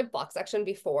 I looked at my block section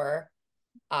before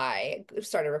I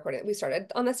started recording. We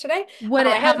started on this today, What and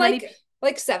I it, how have many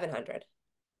like 700.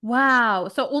 Wow.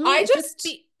 So I only just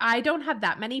just I don't have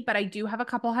that many, but I do have a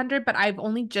couple hundred, but I've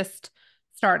only just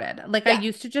started. Like I yeah.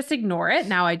 used to just ignore it.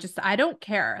 Now I don't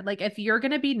care. Like if you're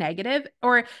going to be negative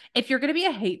or if you're going to be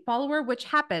a hate follower, which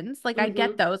happens, like I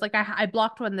get Hmm. those. Like I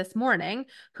blocked one this morning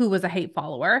who was a hate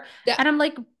follower, Yeah. and I'm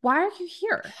like, "Why are you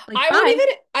here? Like bye."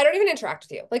 I don't even interact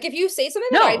with you. Like if you say something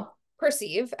that I No.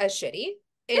 perceive as shitty,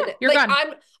 Yeah, and you're like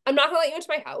gone. I'm not gonna let you into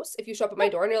my house if you show up at my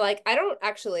No. door and you're like, I don't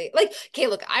actually like, okay,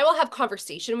 look, I will have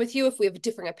conversation with you if we have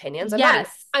differing opinions.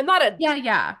 Yes. I'm not a Yeah,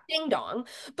 yeah. ding dong.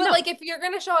 But No. like if you're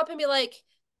gonna show up and be like,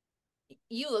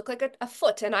 you look like a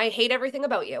foot and I hate everything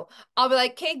about you, I'll be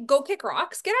like, okay, go kick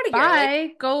rocks, get out of here.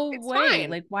 Like Bye. Go it's away. fine.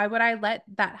 Like why would I let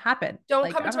that happen? Don't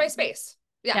Like come I into my don't space.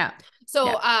 Yeah. Yeah. So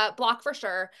Yeah. block for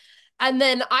sure. And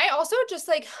then I also just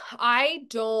like I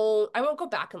won't go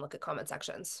back and look at comment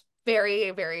sections. Very,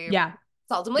 very Yeah.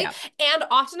 seldomly. Yeah. And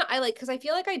often I like because I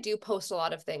feel like I do post a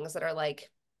lot of things that are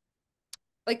like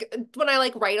when I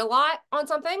like write a lot on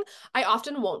something, I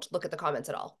often won't look at the comments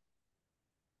at all.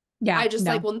 Yeah. I just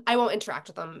like No. will I won't interact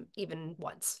with them even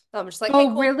once. I'm just like, hey, Oh,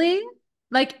 cool. really?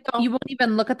 Like No, you won't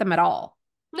even look at them at all.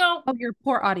 no. Oh, your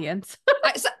poor audience.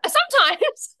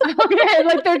 Sometimes Okay,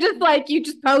 like they're just like you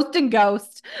just post and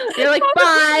ghost. You're like,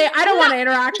 bye. I don't want to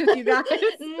interact with you guys.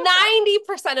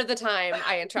 90% of the time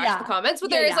I interact with the Yeah. comments,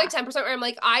 but Yeah, there is like yeah. 10% where I'm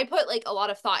like, I put like a lot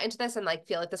of thought into this and like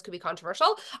feel like this could be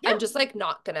controversial. Yeah. I'm just like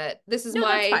not gonna, this is No,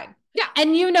 that's my, fine. yeah,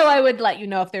 And I would let you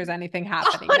know if there's anything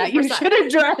happening that you 100%. should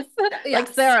address. Like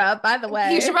Yes. Sarah, by the You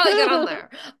way. should probably get on there.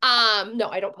 No,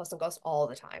 I don't post and ghost all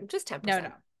the time, just No, no.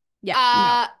 10%.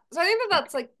 Yeah, no. So I think that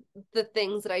that's like the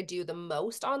things that I do the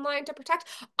most online to protect.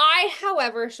 I,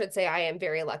 however, should say I am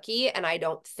very lucky and I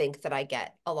don't think that I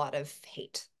get a lot of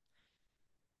hate.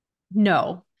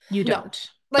 No, you No. don't.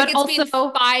 Like But it's been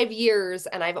also 5 years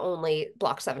and I've only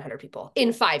blocked 700 people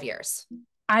in 5 years.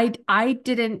 I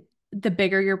didn't the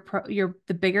bigger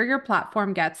your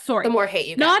platform gets. The Sorry. more hate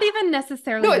you get. Not even No,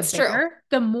 necessarily the it's true. bigger,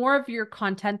 the more of your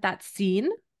content that's seen.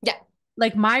 Yeah.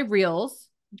 Like my reels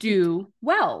do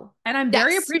well. And I'm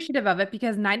very Yes. appreciative of it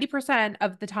because 90%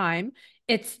 of the time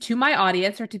it's to my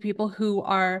audience or to people who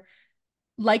are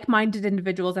like-minded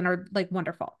individuals and are like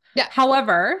wonderful. Yeah.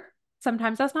 However,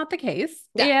 sometimes that's not the case.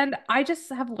 Yeah. And I just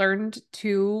have learned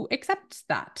to accept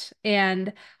that.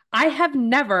 And I have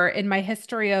never in my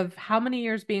history of how many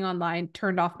years being online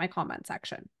turned off my comment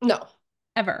section No.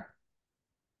 ever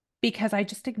because I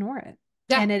just ignore it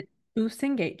Yeah. and it boosts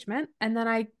engagement. And then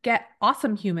I get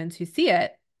awesome humans who see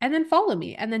it and then follow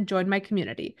me and then join my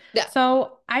community. Yeah.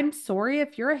 So I'm sorry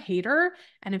if you're a hater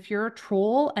and if you're a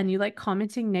troll and you like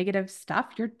commenting negative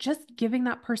stuff, you're just giving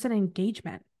that person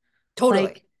engagement. Totally.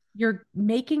 Like you're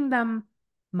making them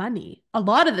money a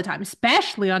lot of the time,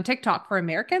 especially on TikTok for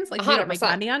Americans. Like we don't make 100%.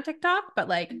 money on TikTok, but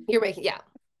like You're making, yeah.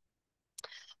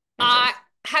 anyways.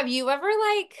 Have you ever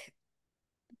like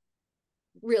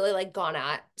really like gone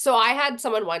at. So I had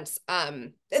someone once,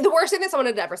 the worst thing that someone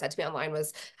had ever said to me online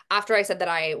was after I said that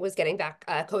I was getting back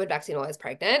COVID vaccine while I was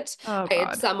pregnant. Oh I had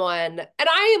God. someone, and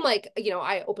I am like,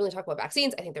 I openly talk about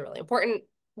vaccines. I think they're really important,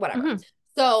 whatever. Mhm.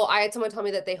 So I had someone tell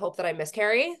me that they hope that I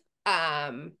miscarry,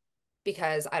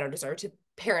 because I don't deserve to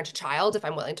parent a child if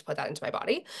I'm willing to put that into my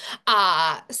body.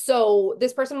 So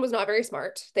this person was not very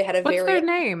smart. They had a What's very their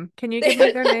name? Can you they give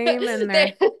me their name and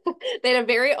they their they had a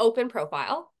very open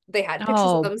profile. They had pictures of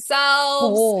oh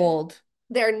themselves. bold.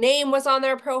 Their name was on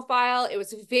their profile. It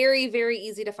was very, very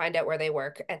easy to find out where they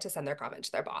work and to send their comment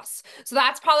to their boss. So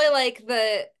that's probably like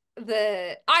the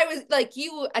I was like,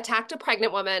 you attacked a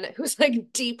pregnant woman who's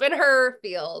like deep in her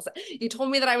feels. You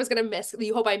told me that I was gonna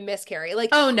you hope I miscarry. Like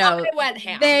Oh no. I went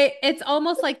ham. It's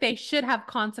almost like they should have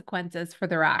consequences for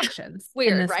their actions in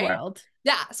Weird, this right? world.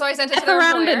 Yeah. So I sent it to F their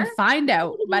around employer. and find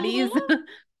out, buddies.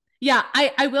 Yeah,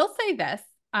 I will say this,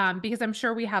 because I'm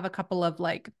sure we have a couple of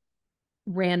like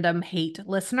random hate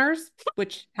listeners,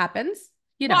 which happens,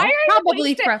 Why are you probably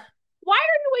wasting for why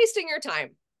are you wasting your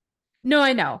time? no,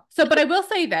 I know. So, but I will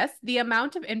say this, the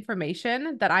amount of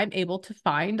information that I'm able to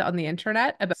find on the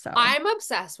internet about so I'm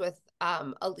obsessed with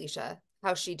Alicia,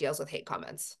 how she deals with hate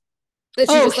comments. That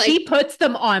she oh, just like, she puts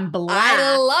them on I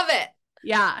blast. love it.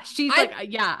 Yeah, she's I like,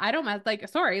 yeah, I don't mess like,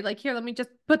 sorry, like here, let me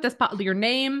just put this your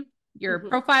name, your Mhm.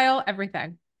 profile,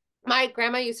 everything. My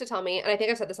grandma used to tell me, and I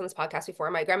think I've said this on this podcast before.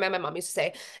 My grandma and my mom used to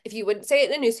say, if you wouldn't say it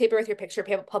in a newspaper with your picture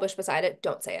published beside it,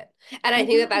 don't say it. And I I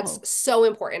think that that's know. so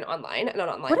important online and an What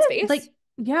online is space. like,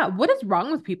 yeah, what is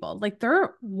wrong with people? Like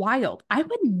they're wild. I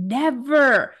would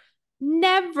never,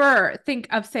 never think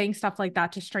of saying stuff like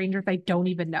that to strangers I don't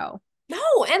even know. No,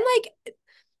 and like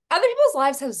other people's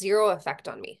lives have zero effect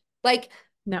on me. Like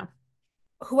No.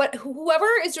 whoever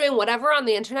is doing whatever on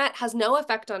the internet has no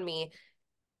effect on me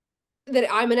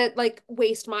that I'm gonna like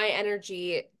waste my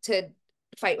energy to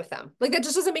fight with them. Like that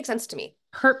just doesn't make sense to me.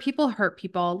 Hurt people hurt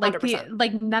people. Like the 100%.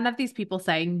 like none of these people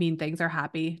saying mean things are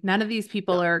happy. None of these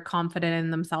people No. are confident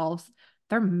in themselves.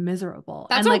 They're miserable.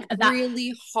 That's And a like that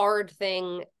really hard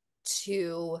thing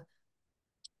to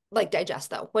like digest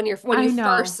though. I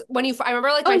know. When you I remember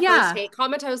like Oh my first yeah. hate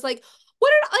comment, I was like, what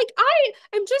did like I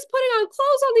am just putting on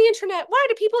clothes on the internet. Why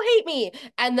do people hate me?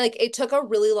 And like it took a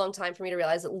really long time for me to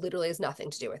realize it literally has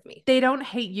nothing to do with me. They don't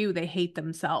hate you, they hate No.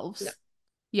 themselves.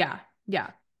 Yeah.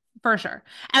 Yeah. For sure.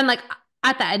 And like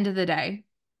at the end of the day,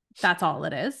 that's all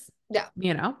it is, Yeah.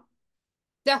 you know?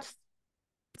 Yeah.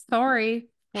 Sorry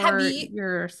Have for you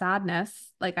your sadness.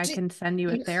 Like I do, can send you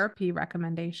a therapy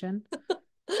recommendation.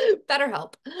 better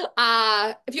help. If you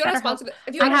want to Better sponsor help.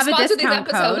 if you I want to have a sponsor these discount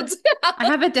code. episodes. I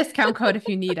have a discount code if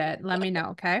you need it. Let me know,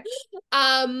 okay?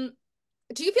 um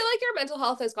do you feel like your mental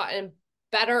health has gotten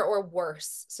better or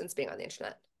worse since being on the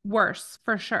internet? Worse,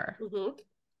 for sure. Mm-hmm.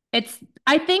 It's,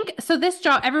 I think, so this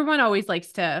job, everyone always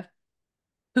likes to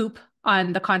poop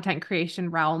on the content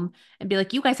creation realm and be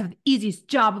like, you guys have the easiest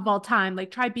job of all time.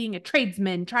 Like, try being a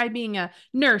tradesman, try being a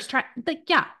nurse, try, like,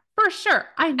 yeah, for sure.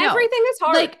 I know. Everything is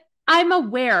hard. Like, I'm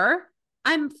aware,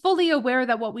 I'm fully aware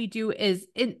that what we do is,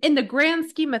 in the grand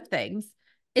scheme of things,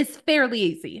 is fairly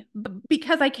easy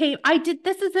because I did,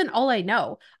 this isn't all I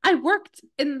know. I worked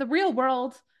in the real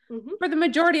world Mm-hmm. for the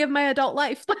majority of my adult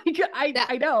life. Like Yeah.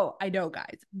 I know,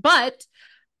 guys. But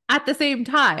at the same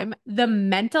time, the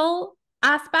mental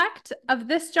aspect of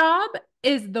this job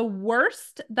is the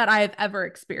worst that I have ever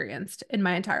experienced in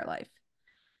my entire life.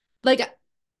 Yeah.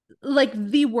 Like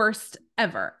the worst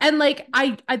ever. And like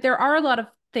I there are a lot of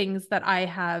things that I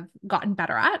have gotten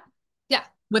better at Yeah.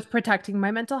 with protecting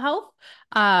my mental health.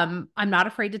 I'm not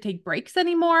afraid to take breaks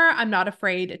anymore. I'm not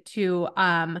afraid to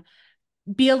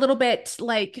be a little bit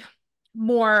like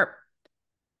more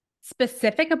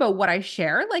specific about what I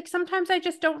share. Like sometimes I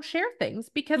just don't share things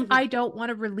because Hmm. I don't want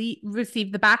to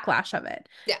receive the backlash of it.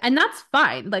 Yeah. And that's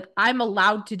fine. Like I'm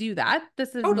allowed to do that. This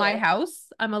is my Totally. house.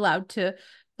 I'm allowed to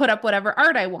put up whatever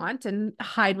art I want and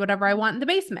hide whatever I want in the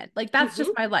basement. Like that's just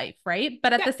Hmm. my life, right?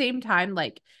 But at Yeah. the same time,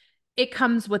 like it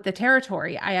comes with the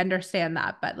territory. I understand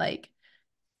that, but like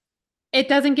it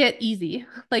doesn't get easy.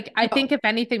 Like I think No. if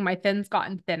anything, my thin's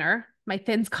gotten thinner. My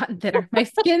thin's gotten thinner. My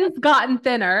skin's gotten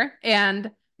thinner.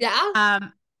 And Yeah.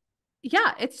 um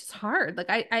yeah, it's just hard. Like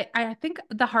I think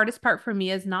the hardest part for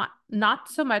me is not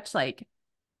so much like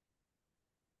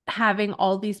having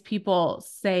all these people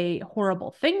say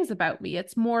horrible things about me.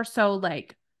 It's more so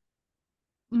like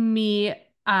me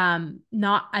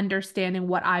not understanding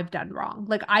what I've done wrong.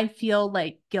 Like I feel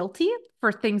like guilty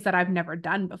for things that I've never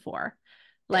done before.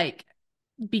 Yeah. Like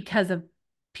because of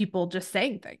people just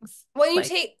saying things. When you Like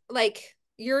take like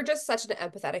you're just such an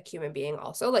empathetic human being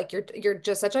also. Like you're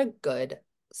just such a good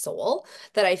soul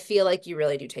that I feel like you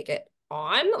really do take it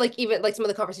on. Like even like some of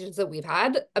the conversations that we've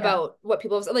had yeah. about what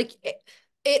people have said, like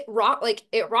it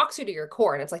rocks you to your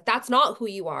core and it's like that's not who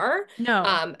you are. No.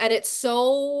 And it's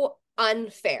so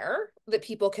unfair that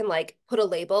people can like put a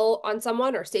label on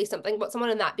someone or say something about someone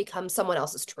and that becomes someone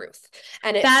else's truth.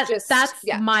 And it's just That's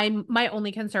yeah. my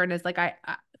only concern is like I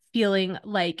feeling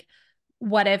like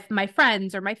what if my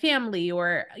friends or my family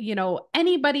or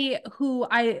anybody who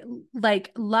I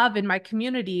like love in my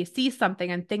community sees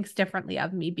something and thinks differently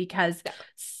of me because Yeah.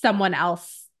 someone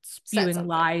else Said spewing something.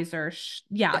 lies or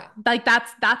yeah, Yeah. like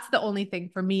that's the only thing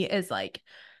for me is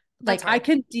That's like I hard.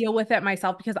 can deal with it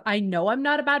myself because I know I'm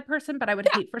not a bad person, but I would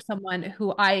Yeah. hate for someone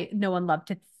who I know and love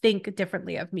to think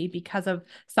differently of me because of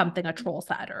something a troll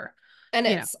said or And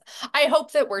you know. I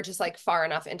hope that we're just like far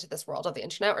enough into this world of the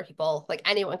internet where people, like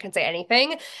anyone can say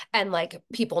anything and like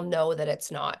people know that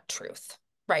it's not truth,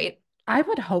 right? I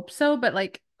would hope so, but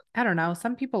like I don't know,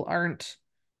 some people aren't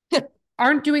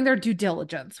doing thetheir due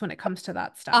diligence when it comes to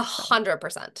that A stuff. So,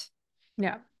 100%.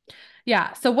 yeah.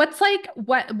 Yeah. So what's like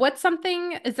what's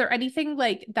something is there anything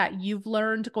like that you've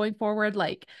learned going forward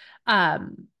like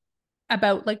um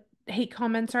about like hate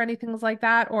comments or anything like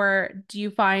that or do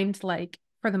you find like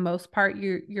for the most part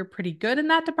you're pretty good in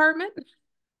that department?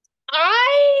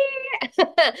 I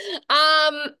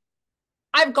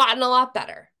I've gotten a lot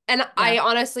better. And Yeah. I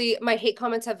honestly, my hate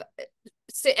comments have,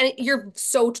 and you're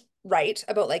so right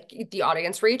about like the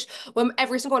audience reach. When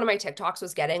every single one of my TikToks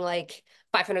was getting like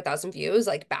 500,000 views,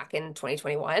 like back in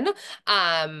 2021,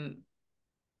 um,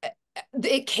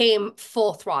 it came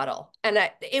full throttle and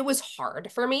it was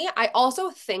hard for me. I also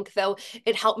think though,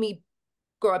 it helped me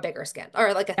grow a bigger skin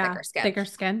or like a Yeah. thicker skin. Thicker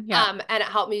skin. Yeah. And it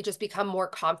helped me just become more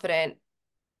confident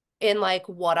in like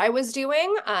what I was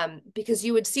doing because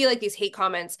you would see like these hate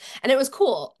comments and it was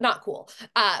cool, not cool.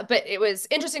 But it was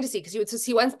interesting to see because you would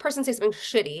see one person say something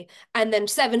shitty and then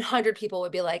 700 people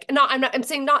would be like, no, I'm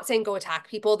saying not saying go attack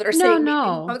people that are No, saying mean no,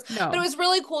 comments, but it no. was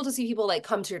really cool to see people like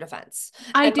come to your defense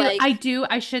I and do, I like do,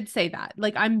 I should say that.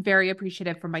 Like I'm very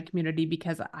appreciative for my community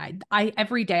because I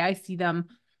every day I see them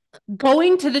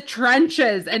going to the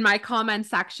trenches in my comment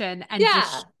section and yeah.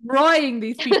 destroying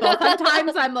these people.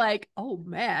 Sometimes I'm like, oh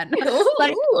man.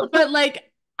 Like,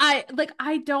 but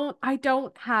I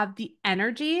don't have the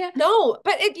energy No,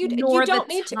 but you nor the don't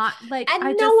need to. time. Like And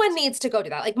I no one just needs to go do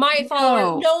that. Like my follower,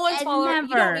 no, no one's and follower, you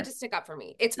don't need to never. stick up for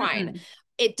me. It's fine. Mm-mm.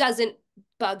 It doesn't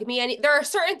bug me any. There are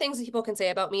certain things that people can say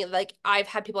about me. Like I've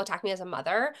had people attack me as a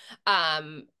mother.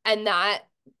 And that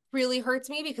really hurts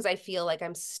me because I feel like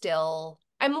I'm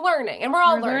learning and we're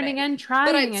all You're learning learning. and But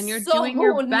trying it's and you're so doing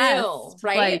your new, best.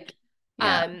 right? Like,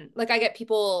 yeah. Like I get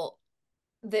people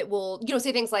that will,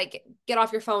 say things like, get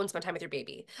off your phone, spend time with your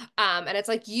baby. And it's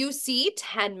like, you see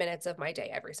 10 minutes of my day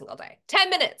every single day.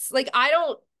 10 minutes. Like,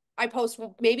 I post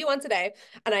maybe once a day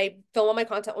and I film all my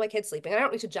content while my kid's sleeping. I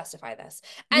don't need to justify this.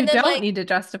 You And then, don't like, need to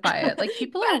justify it. Like,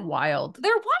 people are but wild.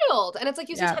 they're wild. And it's like,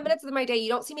 you see Yeah. 10 minutes of my day. You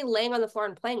don't see me laying on the floor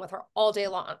and playing with her all day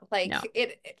long. No, Like,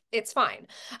 it's fine.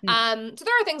 no. So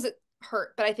there are things that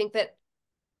hurt, but I think that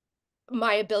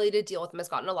my ability to deal with them has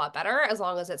gotten a lot better as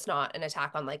long as it's not an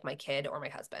attack on like my kid or my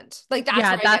husband. Like that's Yeah,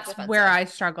 where I get that's where defensive. I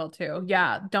struggle too.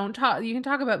 Yeah. Don't talk. You can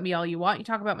talk about me all you want. You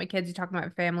talk about my kids. You talk about my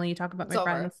family. You talk about It's my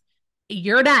over. friends.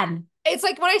 You're done. It's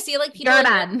like when I see like people You're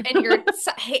done.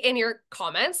 in your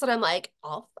comments that I'm like,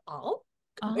 I'll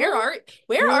Where I'll are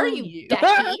where are kill you, you.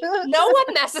 Becky? No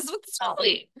one messes with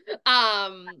Sully.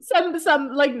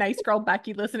 Some like nice girl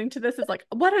Becky listening to this is like,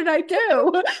 what did I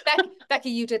do? Becky,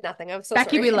 you did nothing. I'm so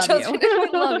Becky, sorry. we love you. Children,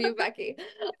 we love you, Becky.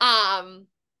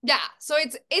 Yeah, so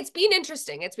it's been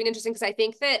interesting. It's been interesting because I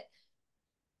think that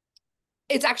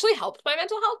it's actually helped my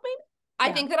mental health maybe. I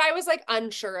Yeah. think that I was like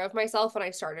unsure of myself when I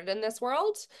started in this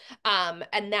world.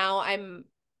 And now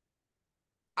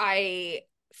I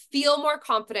feel more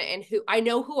confident in who I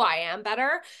know who I am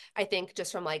better. I think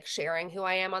just from like sharing who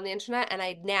I am on the internet. And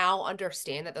I now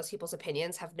understand that those people's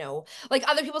opinions have no, like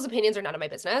other people's opinions are none of my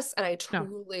business. And I No.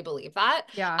 truly believe that.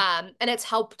 Yeah. And it's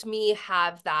helped me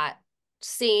have that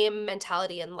same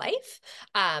mentality in life,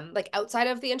 like outside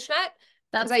of the internet.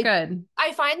 Because That's good.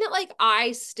 I find that like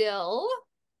I still,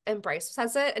 and Bryce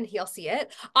says it and he'll see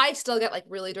it, I still get like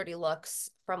really dirty looks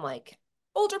from like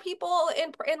older people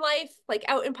in life, like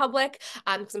out in public,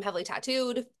 because I'm heavily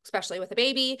tattooed, especially with a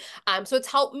baby. So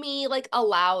it's helped me like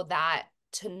allow that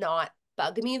to not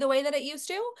bug me the way that it used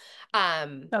to.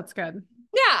 That's good.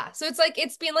 Yeah, so it's like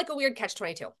it's been like a weird catch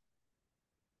 22.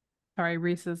 Sorry,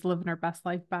 Reese is living her best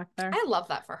life back there. I love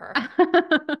that for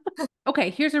her.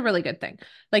 Okay, here's a really good thing.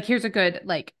 Like, here's a good,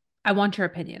 like, I want your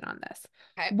opinion on this.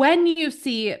 Okay. When you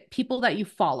see people that you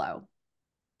follow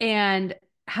and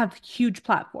have huge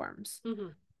platforms, Mm-hmm.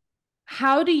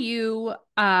 how do you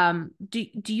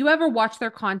do you ever watch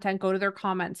their content, go to their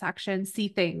comment section, see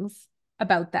things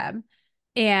about them?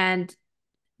 And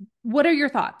what are your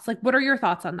thoughts? Like, what are your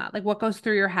thoughts on that? Like, what goes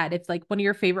through your head if like one of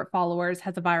your favorite followers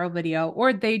has a viral video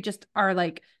or they just are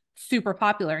like super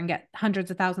popular and get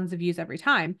hundreds of thousands of views every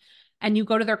time, and you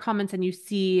go to their comments and you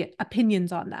see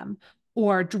opinions on them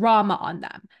or drama on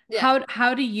them? Yeah.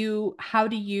 How do you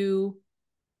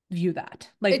view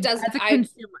that? Like It does. as a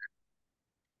consumer?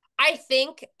 I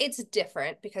think it's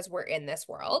different because we're in this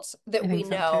world I that we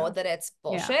think so know too. that it's Yeah.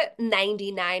 bullshit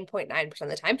 99.9% of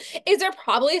the time. Is there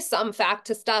probably some fact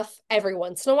to stuff every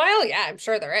once in a while? Yeah, I'm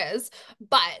sure there is.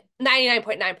 But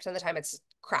 99.9% of the time it's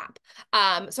crap.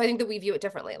 So I think that we view it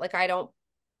differently. Like I don't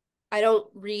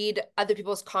read other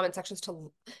people's comment sections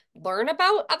to learn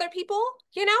about other people,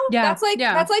 you know? Yeah.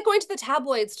 Yeah. That's like going to the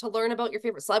tabloids to learn about your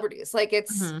favorite celebrities. Like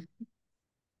it's Mhm.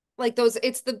 like those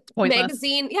it's the Pointless.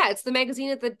 magazine, yeah, it's the magazine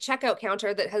at the checkout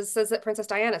counter that has says that Princess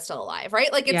Diana's still alive,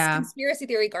 right? Like it's Yeah. conspiracy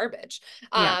theory garbage.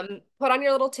 Yeah. Put on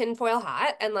your little tinfoil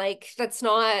hat and like that's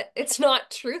not it's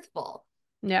not truthful.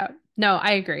 Yeah. No,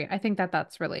 I agree. I think that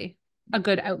that's really a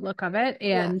good outlook of it.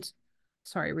 Yeah, And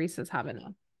sorry, Reese is having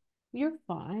a. You're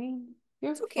fine.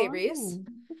 You're it's okay, Reese. fine.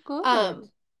 You're good. um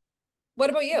what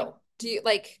about you? Do you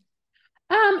like?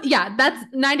 Yeah, that's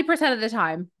 90% of the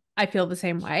time I feel the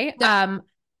same way. Yeah.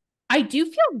 I do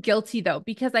feel guilty though,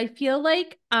 because I feel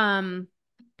like,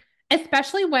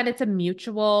 especially when it's a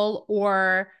mutual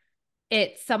or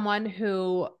it's someone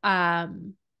who, I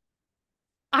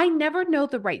never know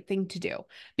the right thing to do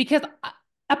because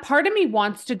a part of me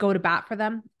wants to go to bat for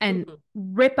them and Mhm.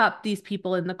 rip up these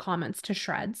people in the comments to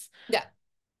shreds. Yeah.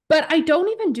 But I don't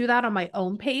even do that on my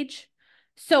own page.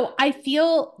 So I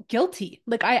feel guilty.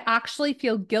 Like I actually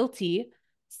feel guilty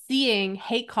seeing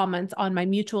hate comments on my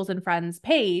mutuals and friends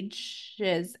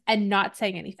pages and not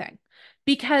saying anything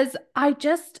because I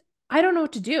don't know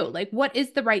what to do. Like what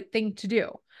is the right thing to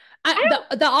do? I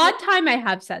The don't odd time I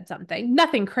have said something,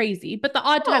 nothing crazy, but the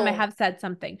odd time I know. have said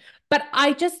something, but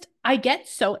I get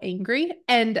so angry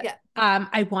and Yeah.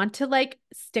 I want to like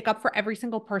stick up for every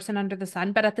single person under the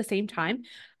sun, but at the same time,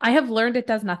 I have learned it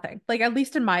does nothing. Like at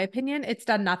least in my opinion, it's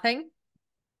done nothing.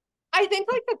 I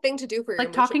think like the thing to do for your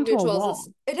Like talking to a mutuals is wall.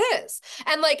 it is.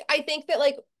 And like I think that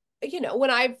like when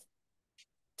I've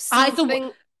I seen so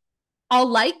something, I'll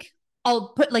like I'll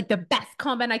put like the best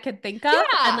comment I could think of and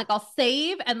yeah. like I'll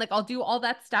save and like I'll do all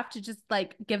that stuff to just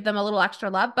like give them a little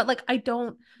extra love. But like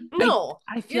No,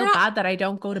 I you're feel not. bad that I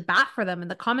don't go to bat for them in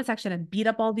the comment section and beat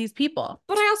up all these people.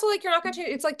 But I also like you're not gonna change.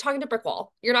 It's like talking to brick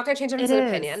wall. You're not gonna change It anyone's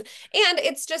opinion, is. and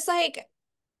it's just like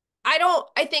I don't.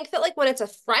 I think that like when it's a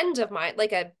friend of mine,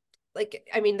 like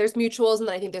I mean, there's mutuals, and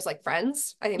then I think there's like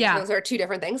friends. I think Yeah. those are two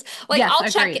different things. Like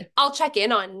Yes, agreed. I'll check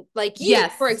in on like you,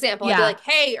 Yes. for example. I'd be Yeah. like,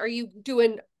 hey, are you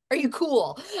doing? Are you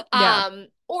cool? Yeah.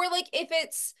 Or like if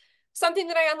it's something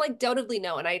that I undoubtedly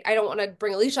know, and I don't want to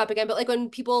bring Alicia up again, but like when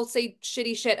people say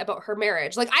shitty shit about her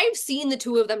marriage, like I've seen the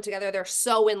two of them together, they're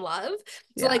so in love.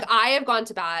 So like Yeah. I have gone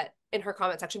to bat in her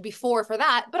comment section before for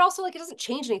that, but also like it doesn't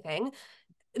change anything.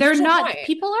 They're There's no not, point.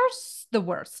 people are the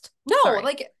worst. No, Sorry.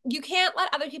 like you can't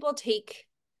let other people take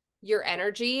your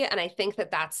energy, and I think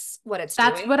that that's what it's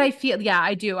That's doing. what I feel. Yeah,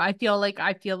 I do. I feel like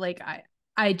I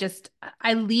just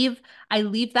I leave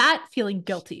that feeling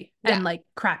guilty Yeah. and like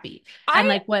crappy. And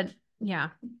I like when Yeah.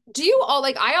 Do you all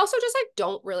like, I also just like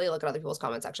don't really look at other people's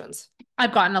comment sections.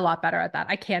 I've gotten a lot better at that.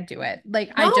 I can't do it.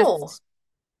 Like No.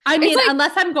 I It's mean, like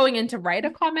unless I'm going in to write a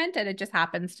comment and it just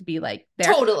happens to be like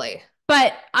there. totally.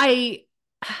 But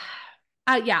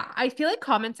yeah, I feel like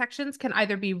comment sections can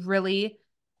either be really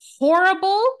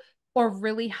horrible or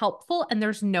really helpful, and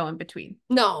there's no in between.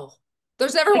 No.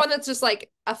 There's never Like, one that's just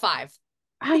like a five.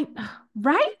 I,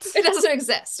 right? It doesn't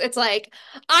exist. It's like,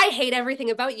 I hate everything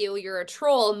about you. You're a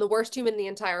troll and the worst human in the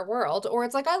entire world. Or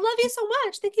it's like, I love you so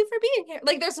much. Thank you for being here.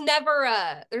 Like, there's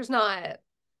not a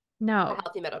No.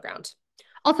 healthy middle ground.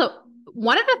 Also,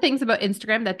 one of the things about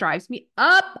Instagram that drives me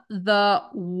up the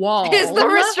Is the wall,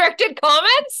 restricted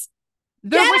comments?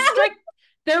 they're Get out. restrict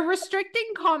they're restricting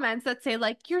comments that say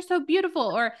like you're so beautiful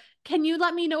or can you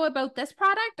let me know about this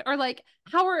product or like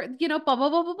how are blah blah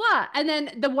blah blah blah. And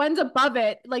then the ones above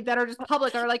it like that are just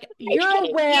public are like I you're a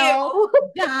hate whale,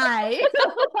 you. die.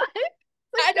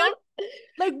 Like I what don't.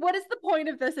 like what is the point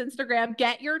of this Instagram?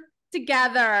 Get your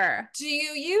together. Do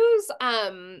you use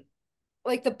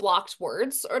like the blocked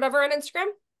words or whatever on Instagram?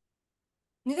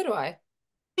 Neither do I.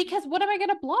 Because what am I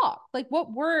gonna block? Like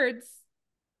what words?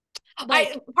 I Like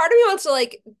part of me wants to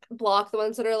like block the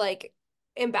ones that are like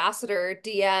ambassador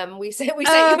DM. We sent you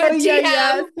oh a yeah,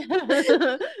 yes.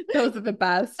 DM. Those are the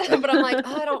best. But I'm like,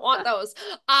 oh, I don't want those.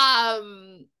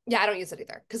 Yeah, I don't use it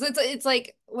either. Because it's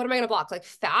like, what am I gonna block? Like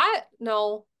fat?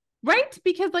 No, Right?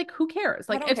 Because like who cares?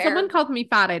 I Like don't if someone care. calls me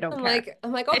fat, I don't care.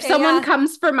 I'm like, If okay, someone yeah.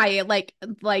 comes for my like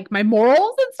my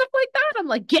morals and stuff like that, I'm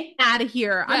like, get out of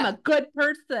here. I'm Yeah. a good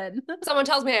person. Someone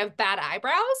tells me I have bad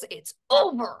eyebrows, it's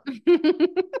over.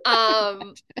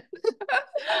 Um,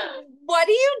 what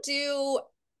do you do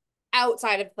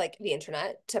outside of like the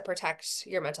internet to protect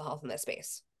your mental health in this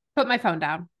space? Put my phone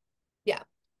down. Yeah.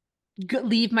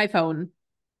 Leave my phone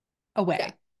Yeah.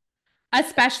 away.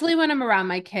 Especially when I'm around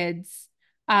my kids.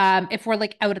 If we're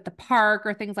like out at the park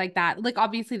or things like that. Like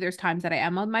obviously there's times that I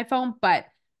am on my phone, but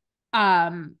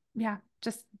yeah,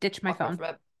 just ditch my Walk away phone. from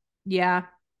it. Yeah.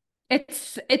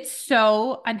 It's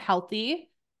so unhealthy.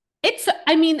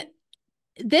 I mean,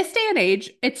 this day and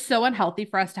age, it's so unhealthy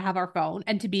for us to have our phone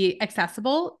and to be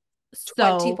accessible.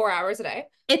 So 24 hours a day.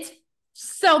 it's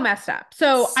so messed up.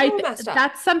 So So messed up.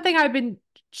 that's something I've been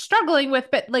struggling with,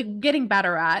 but like getting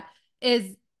better at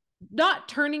is not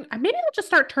turning, maybe I'll just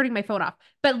start turning my phone off,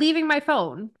 but leaving my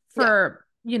phone Yeah. for,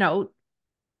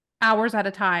 hours at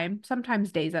a time,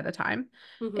 sometimes days at a time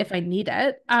Hmm. if I need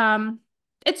it.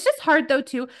 It's just hard though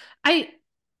too. I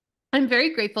I'm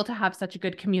very grateful to have such a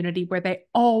good community where they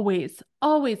always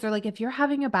are like, if you're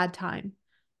having a bad time,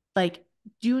 like,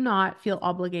 do not feel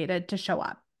obligated to show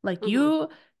up. Like, Hmm. you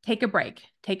take a break,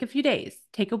 take a few days,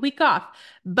 take a week off.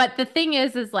 But the thing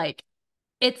is like,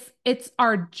 it's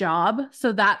our job,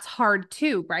 so that's hard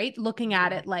too, right? Looking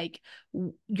at it like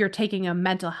you're taking a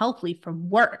mental health leave from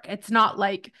work. It's not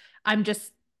like I'm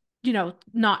just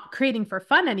not creating for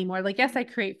fun anymore. Like yes, I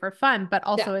create for fun, but Yeah.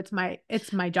 also it's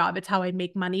my job. It's how I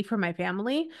make money for my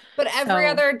family. But every So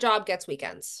other job gets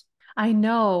weekends. I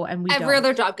know, and we Every don't.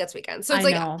 other job gets weekends. So it's I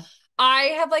like know. I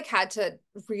have like had to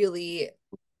really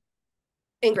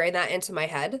ingrain that into my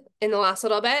head in the last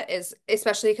little bit is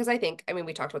especially because I mean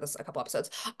we talked about this a couple episodes.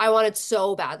 I wanted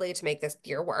so badly to make this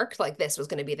year work, like this was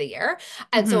going to be the year.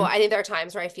 And so Hmm. I think there are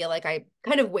times where I feel like I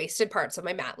kind of wasted parts of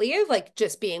my mat leave, like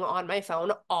just being on my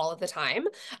phone all of the time.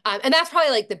 And that's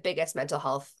probably like the biggest mental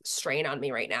health strain on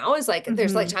me right now is like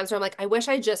there's like Hmm. times where I'm like I wish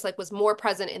I just like was more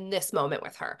present in this moment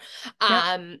with her.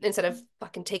 Yep. Instead of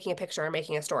fucking taking a picture and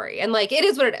making a story. And like it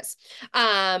is what it is.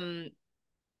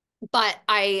 But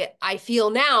I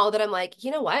feel now that I'm like, you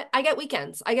know what? I get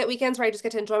weekends. I get weekends where I just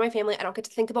get to enjoy my family. I don't get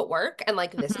to think about work and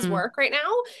like this is Hmm. work right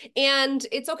now and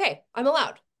it's okay. I'm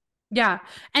allowed. Yeah.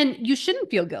 And you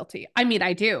shouldn't feel guilty. I mean,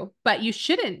 I do, but you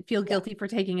shouldn't feel Yeah, guilty for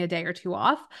taking a day or two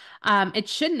off. It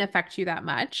shouldn't affect you that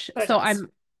much. but it So does.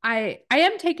 I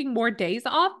am taking more days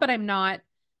off, but I'm not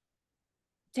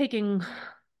taking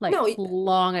like No,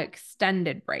 long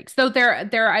extended breaks. So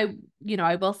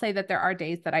I will say that there are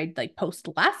days that I like post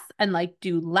less and like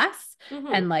do less mm-hmm.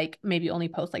 and like maybe only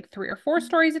post like 3 or 4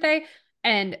 stories a day.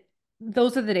 And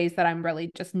those are the days that I'm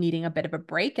really just needing a bit of a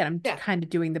break and I'm Yeah, kind of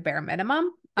doing the bare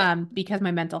minimum yeah, because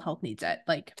my mental health needs it.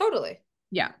 Like, totally.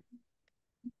 yeah,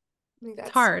 I think it's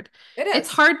that's hard. it It's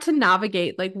is. hard to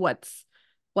navigate like what's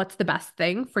the best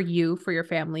thing for you, for your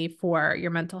family, for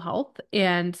your mental health.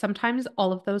 And sometimes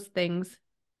all of those things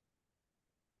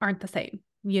aren't the same,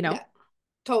 you know? Yeah,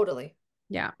 totally.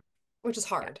 Yeah. Which is Yeah.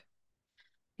 hard.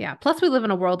 Yeah. Plus, we live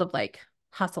in a world of like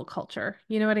hustle culture.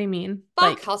 You know what I mean? Fuck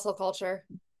Like, hustle culture.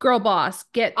 girl boss,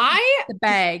 get I the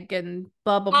bag and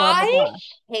blah, blah, blah, blah, I blah.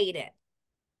 hate it.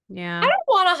 I Yeah. don't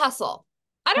want to hustle.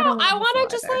 I don't want I to hustle want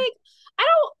to just either. like, I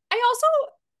don't, I also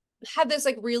have this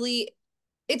like really,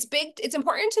 it's big, it's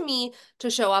important to me to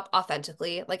show up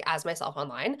authentically, like as myself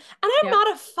online. And I'm Yep.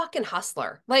 not a fucking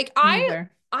hustler. Like Me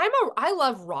either. I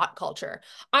love rot culture.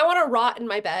 I want to rot in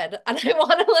my bed and I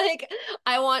want to like,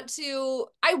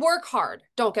 I work hard.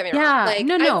 Don't get me wrong. Yeah. Like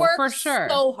No, I no, work for sure.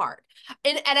 so hard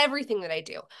at everything that I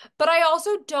do. But I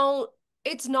also don't,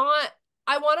 it's not,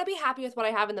 I want to be happy with what I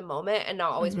have in the moment and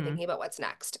not always be Hmm. thinking about what's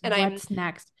next. And What's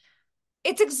next?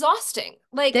 it's exhausting.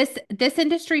 Like, This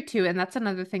industry too, and that's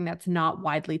another thing that's not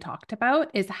widely talked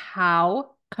about, is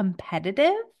how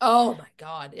competitive oh my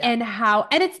God. Yeah. and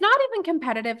it's not even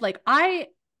competitive. Like I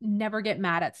never get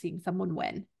mad at seeing someone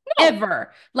win. No,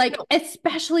 Ever. Like, no.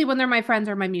 especially when they're my friends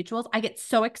or my mutuals, I get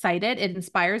so excited. It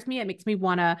inspires me. It makes me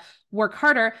want to work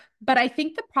harder. But I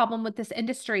think the problem with this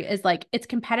industry is like it's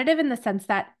competitive in the sense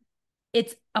that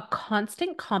it's a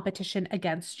constant competition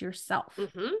against yourself.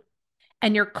 Hmm.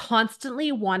 And you're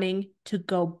constantly wanting to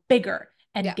go bigger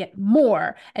and Yeah. get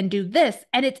more and do this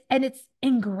and it's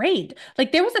ingrained.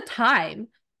 Like there was a time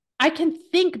I can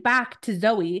think back to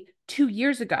Zoe 2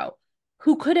 years ago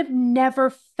who could have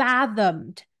never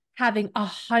fathomed having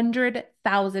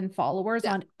 100,000 followers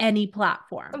Yeah. on any I'm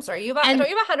platform. sorry. And Don't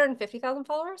you have 150,000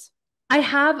 followers? I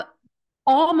have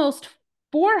almost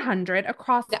 400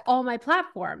 across Yeah. all my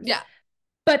platforms. Yeah.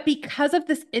 But because of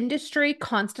this industry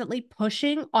constantly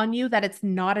pushing on you that it's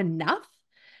not enough,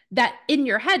 that in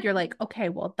your head, you're like, okay,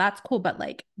 well, that's cool. But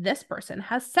like this person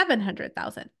has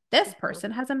 700,000. This Mhm.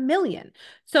 person has 1 million.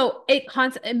 So it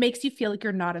makes you feel like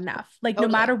you're not enough. Like no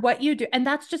Totally. matter what you do. And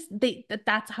that's just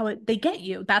that's how they get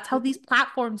you. That's how Mhm. these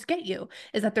platforms get you,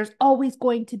 is that there's always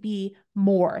going to be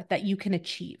more that you can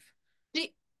achieve.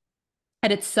 Gee,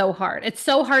 And it's so hard. It's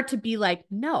so hard to be like,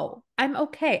 no, I'm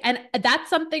okay. And that's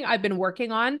something I've been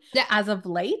working on yeah. as of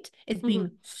late is being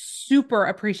Hmm. super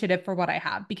appreciative for what I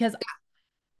have because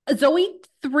Zoe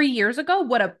 3 years ago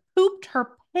would have pooped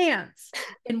her pants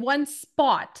in one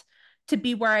spot to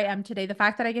be where I am today. The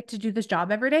fact that I get to do this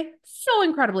job every day, so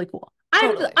incredibly cool.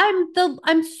 Totally.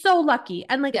 I'm so lucky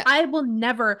and like Yeah. I will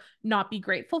never not be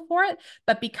grateful for it,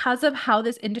 but because of how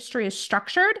this industry is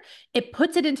structured, it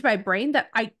puts it into my brain that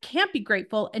I can't be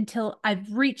grateful until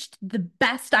I've reached the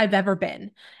best I've ever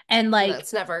been. And And like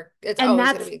that's never, it's and always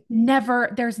going to that's be,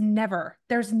 never, there's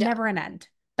yeah. never an end.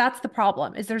 That's the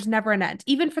problem, is there's never an end.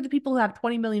 Even for the people who have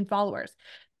 20 million followers,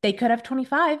 they could have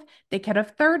 25, they could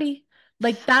have 30.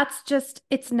 Like that's just,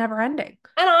 it's never ending.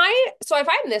 And so I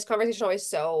find this conversation always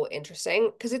so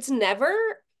interesting because it's never,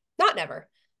 not never.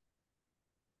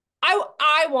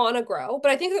 I want to grow,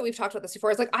 but I think that we've talked about this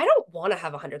before. It's like, I don't want to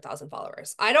have 100,000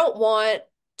 followers.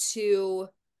 To,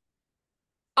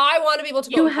 I want to be able to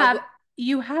go You in have,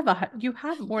 public. you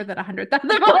have more than 100,000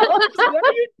 followers. What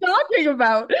are you talking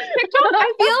about? TikTok,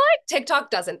 I feel like TikTok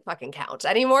doesn't fucking count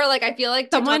anymore. Like I feel like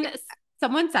TikTok, Someone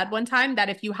someone said one time that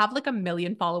if you have like 1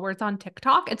 million followers on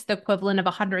TikTok, it's the equivalent of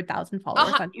 100,000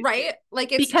 followers on YouTube. right?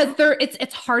 Like it's Because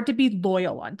it's hard to be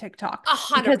loyal on TikTok a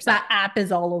hundred because percent. that app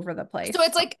is all over the So place.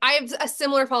 it's like I have a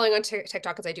similar following on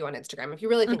TikTok as I do on Instagram. If you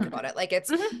really think Mhm. about it, like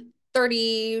it's Mhm.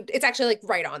 30, it's actually like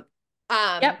right on.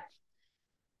 Yep. Um,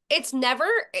 it's never,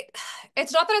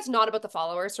 it's not that it's not about the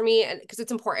followers for me, and because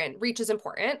it's important, reach is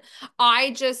important.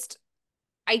 I just,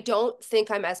 I don't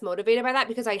think I'm as motivated by that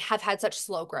because I have had such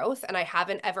slow growth and I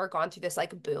haven't ever gone through this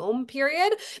like boom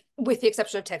period, with the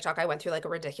exception of TikTok. I went through like a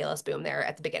ridiculous boom there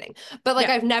at the beginning, but like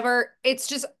Yep. I've never, it's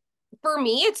just, for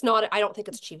me, it's not, I don't think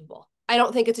it's achievable. I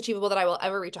don't think it's achievable that I will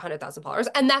ever reach 100,000 followers,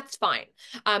 and that's fine.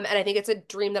 And I think it's a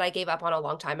dream that I gave up on a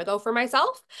long time ago for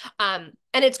myself. And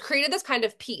it's created this kind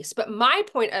of peace. But my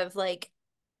point of like,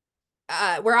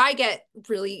 where I get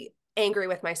really angry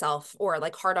with myself or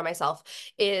like hard on myself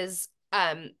is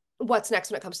what's next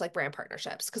when it comes to like brand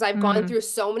partnerships, because I've gone Mm. through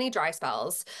so many dry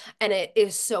spells and it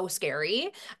is so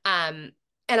scary. And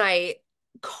I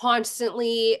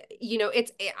constantly,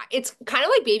 it's kind of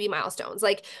like baby milestones.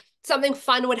 Like something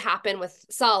fun would happen with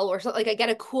Sul or something, like I get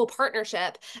a cool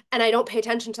partnership and I don't pay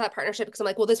attention to that partnership because I'm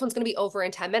like, well, this one's going to be over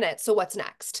in 10 minutes. So what's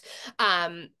next?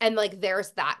 And like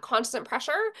there's that constant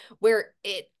pressure where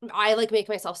I like make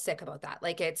myself sick about that.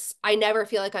 Like I never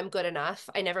feel like I'm good enough.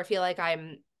 I never feel like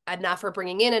I'm enough or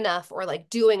bringing in enough or like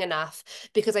doing enough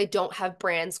because I don't have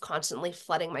brands constantly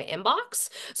flooding my inbox.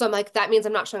 So I'm like, that means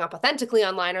I'm not showing up authentically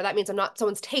online, or that means I'm not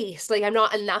someone's taste. Like I'm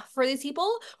not enough for these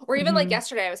people. Or even like Mhm.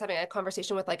 yesterday, I was having a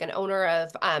conversation with like an owner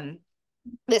of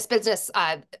this business,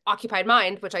 Occupied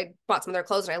Mind, which I bought some of their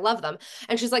clothes and I love them.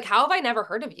 And she's like, how have I never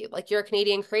heard of you? Like you're a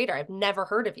Canadian creator. I've never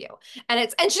heard of you. And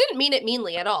she didn't mean it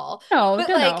meanly at all. No, But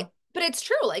no, like, no. but it's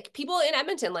true. Like people in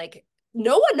Edmonton, like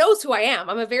no one knows who I am.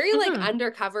 I'm a very like Mhm.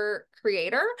 undercover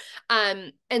creator.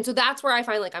 And so that's where I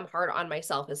find like I'm hard on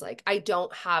myself is like I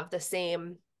don't have the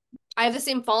same I have the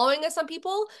same following as some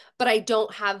people, but I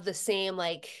don't have the same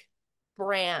like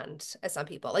brand as some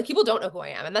people. Like people don't know who I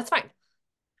am, and that's fine.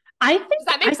 Does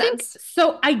that make I think sense?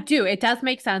 so. I do. It does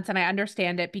make sense and I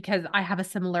understand it because I have a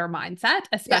similar mindset, Yeah.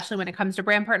 especially when it comes to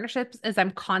brand partnerships, is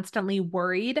I'm constantly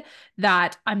worried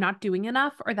that I'm not doing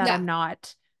enough or that Yeah. I'm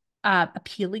not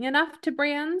appealing enough to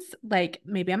brands. Like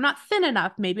maybe I'm not thin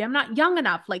enough, maybe I'm not young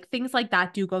enough. Like things like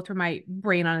that do go through my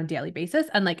brain on a daily basis.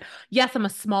 And like, yes, I'm a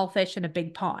small fish in a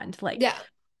big pond. Like Yeah.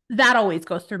 that always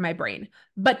goes through my brain.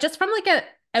 But just from like a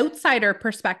outsider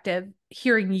perspective,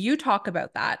 hearing you talk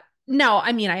about that, no,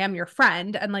 I mean, I am your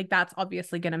friend, and like that's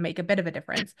obviously going to make a bit of a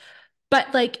difference.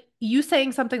 But like you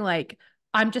saying something like,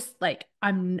 I'm just like,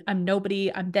 I'm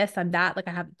nobody, I'm this, I'm that, like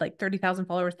I have like 30,000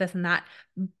 followers, this and that.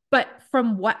 But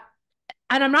from what,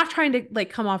 and I'm not trying to like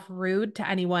come off rude to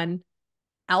anyone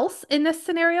else in this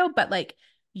scenario, but like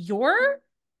your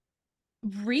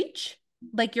reach,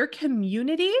 like your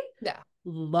community Yeah.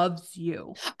 loves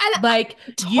you. And Like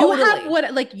you have totally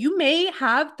what, like you may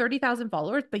have 30,000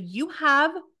 followers, but you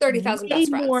have 30,000 way best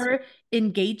friends. more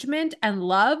engagement and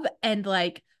love and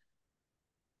like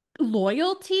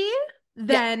loyalty Yeah.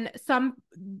 than some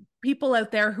people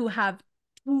out there who have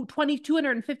 20,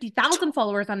 250,000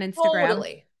 followers on Instagram.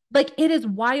 Totally. Like it is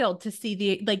wild to see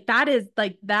the, that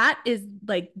is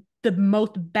like the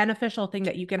most beneficial thing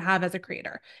that you can have as a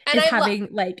creator And is I love having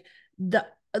like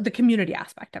the community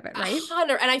aspect of it, right?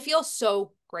 100, and I feel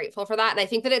so grateful for that. And I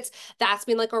think that that's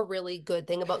been like a really good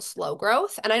thing about slow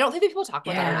growth. And I don't think that people talk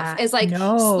about that enough. Yeah. Is like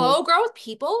No. slow growth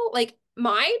people, like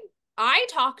I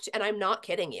talked, and I'm not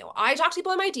kidding you. I talk to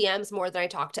people in my DMs more than I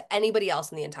talk to anybody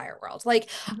else in the entire world. Like,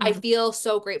 I Mhm. feel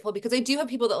so grateful because I do have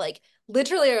people that like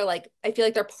literally are like, I feel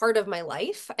like they're part of my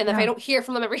life. And if I Yeah. don't hear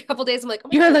from them every couple days, I'm like, oh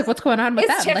my You're God, like, what's going on with is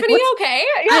them? Like, Tiffany what's, okay?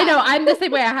 I Yeah. know I'm the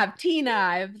same way. I have Tina,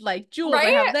 I have like Jules, I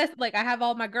have Right? this, like, I have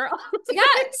all my girls.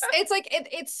 Yes. It's like,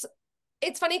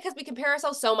 it's funny because we compare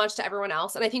ourselves so much to everyone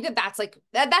else. And I think that that's like,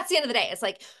 that's the end of the day. It's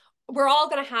like, we're all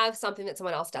going to have something that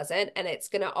someone else doesn't. And it's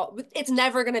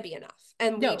never going to be enough.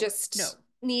 And we No, no. just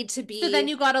need to So then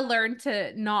be, you got to learn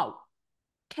to not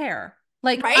care.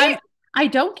 Like, right? I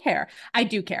don't care. I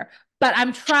do care, but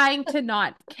I'm trying to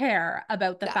not care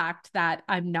about the Yeah. fact that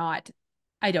I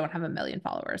don't have a million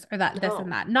followers or that this and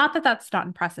No, that. Not that that's not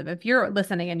impressive. If you're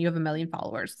listening and you have a million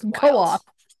followers, it's go wild. off.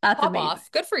 That's Pop amazing.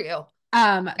 off. Good for you.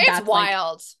 It's That's like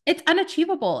wild. it's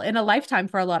unachievable in a lifetime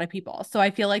for a lot of people. So I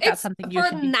feel like that's It's something you for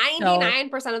should be so,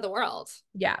 99% of the world.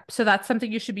 yeah. So that's something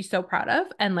you should be so proud of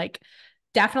and like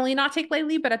definitely not take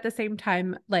lightly, but at the same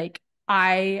time, like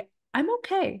I'm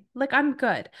okay. Like I'm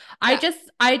good. Yeah.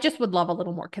 I just would love a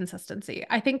little more consistency.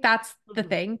 I think that's the Mhm.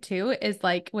 thing too, is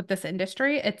like with this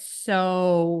industry, it's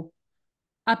so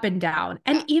up and down.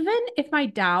 And Yeah. even if my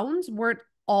downs weren't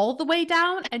all the way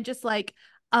down and just like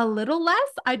a little less,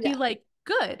 I'd be Yeah. like,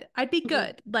 good. I'd be Mhm.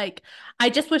 good. Like, I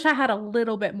just wish I had a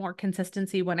little bit more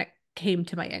consistency when it came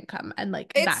to my income and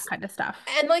like that It's kind of stuff.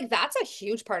 And like that's a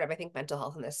huge part of I think mental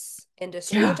health in this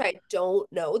industry, which Yeah, I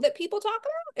don't know that people talk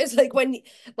about, is like when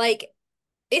like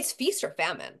it's feast or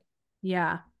famine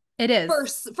yeah, it is.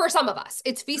 for some of us.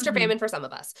 It's feast or Mhm. famine for some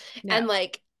of us. Yeah, And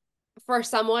like for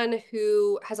someone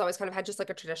who has always kind of had just like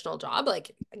a traditional job,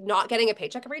 like not getting a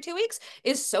paycheck every 2 weeks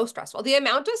is so stressful. The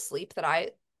amount of sleep that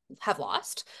I have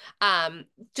lost,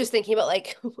 just thinking about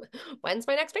like when's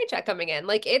my next paycheck coming in?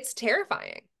 Like it's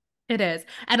terrifying. it is.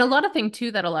 And a lot of thing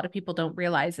too that a lot of people don't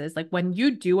realize is like when you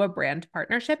do a brand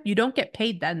partnership, you don't get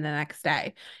paid then the next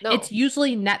day. It's No.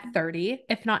 usually net 30,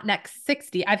 if not net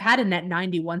 60. I've had a net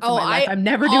 90 once in Oh, my life. I'm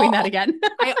never doing that again.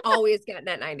 I always get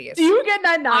net Do 90s. you get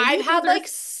net I've 90? Those had are like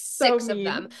so six of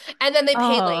them. mean. And then they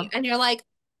pay late. Oh. And you're like,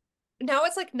 now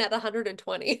it's like net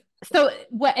 120. So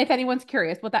what if anyone's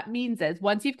curious, what that means is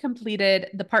once you've completed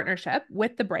the partnership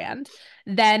with the brand,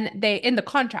 then they in the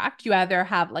contract, you either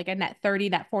have like a net 30,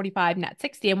 net 45, net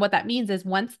 60. And what that means is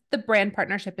once the brand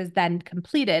partnership is then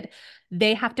completed,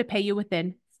 they have to pay you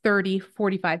within 30,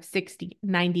 45, 60,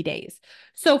 90 days.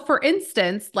 So for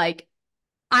instance, like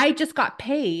I just got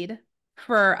paid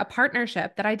for a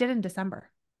partnership that I did in December.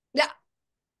 Yeah.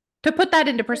 To put that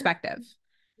into perspective.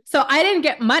 So I didn't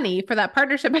get money for that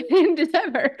partnership in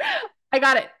December. I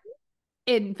got it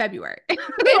in February. Like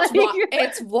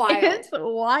It's it's wild.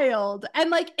 wild. And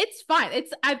like it's fine.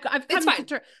 I've It's come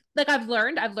to fine. like I've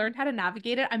learned how to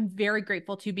navigate it. I'm very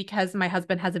grateful too because my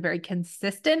husband has a very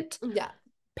consistent Yeah.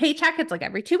 paycheck. It's like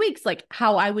every 2 weeks, like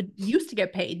how I would used to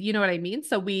get paid. You know what I mean?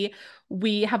 So we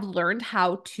have learned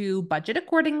how to budget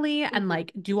accordingly and Mhm.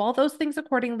 like do all those things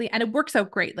accordingly. And it works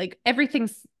out great. Like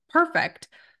everything's perfect,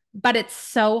 but it's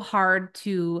so hard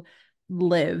to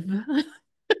live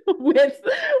with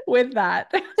with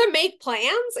that. To make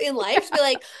plans in life to be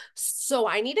like, so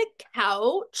I need a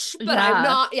couch, but I'm Yeah.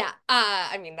 not. Yeah.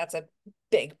 I mean, that's a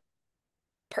big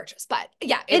purchase, but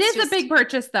yeah, It it's is a just big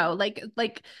purchase though.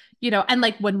 And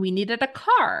like when we needed a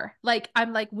car, like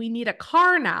I'm like, we need a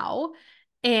car now.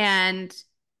 And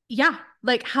yeah,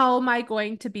 like how am I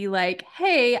going to be like,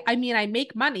 hey, I mean, I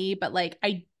make money, but like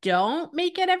I don't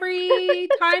make it every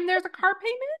time there's a car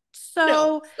payment.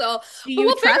 no. So So, do but you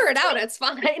we'll figure it trust out. me? It's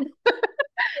fine.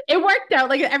 It worked out.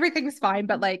 Like everything's fine,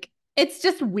 but like it's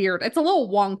just weird. It's a little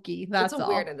wonky. It's a That's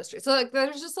weird all. industry. So like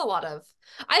there's just a lot of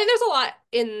I think there's a lot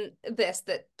in this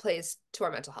that plays to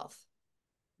our mental health.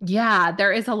 Yeah,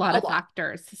 there is a lot A of lot.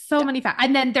 factors. So Yeah. many factors.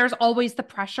 And then there's always the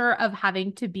pressure of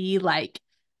having to be like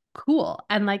cool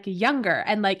and like younger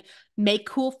and like make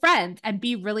cool friends and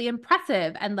be really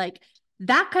impressive and like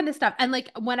that kind of stuff. And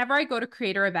like whenever I go to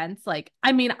creator events, like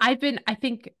I mean, I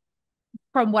think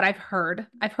from what I've heard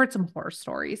some horror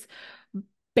stories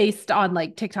based on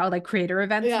like TikTok, like creator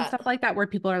events and Yeah. stuff like that, where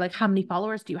people are like, how many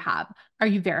followers do you have? Are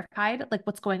you verified? Like,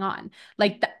 what's going on?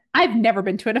 Like, I've never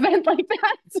been to an event like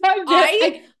that. So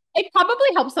I it probably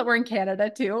helps that we're in Canada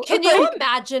too. can you Like,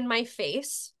 imagine my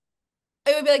face?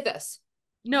 It would be like this.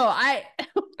 no,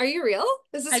 Are you real?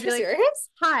 Is this I'd be for like, serious?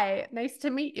 hi, nice to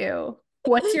meet you.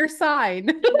 What's your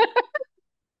sign?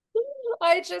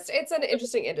 It's an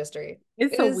interesting industry.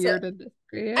 It's It a is, weird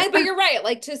industry. but you're right.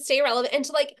 Like to stay relevant and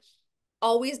to like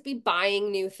always be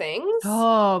buying new things.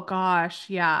 Oh gosh,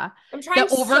 yeah. I'm The trying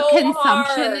so overconsumption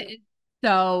hard. is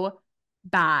so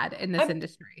bad in this I'm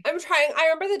industry. I'm trying. I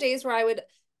remember the days where I would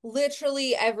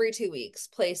literally every 2 weeks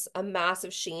place a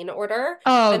massive Shein order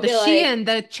Oh, and the be like, Shein,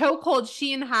 the chokehold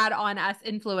Shein had on us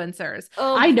influencers.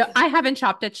 oh I my know God, I haven't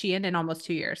shopped at Shein in almost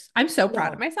 2 years. I'm so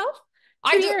proud of no. myself.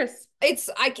 I Two do years.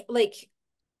 like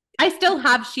I still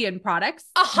have Shein products,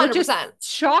 a which hundred is percent.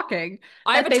 shocking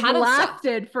I have that a they've ton of stuff.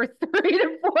 lasted for 3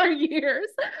 to 4 years.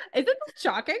 Isn't that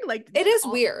shocking? Like It is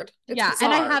all, weird. It's yeah,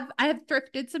 and bizarre. I have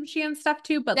thrifted some Shein stuff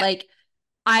too, but Yeah. like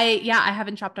I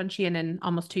haven't shopped on Shein in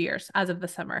almost 2 years as of the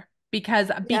summer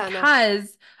Yeah, no.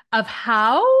 because of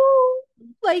how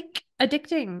like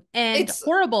addicting and It's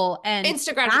horrible and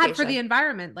instant bad for the gratification.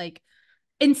 environment. Like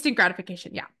instant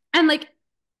gratification. Yeah. And like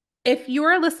if you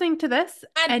are listening to this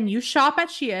And and you shop at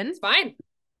Shein, it's fine.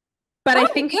 but I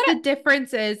Probably think good the at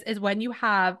difference is when you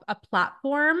have a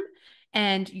platform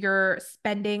and you're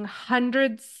spending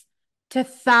hundreds to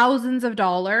thousands of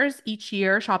dollars each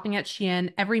year shopping at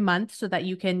Shein every month so that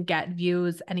you can get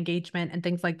views and engagement and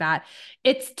things like that.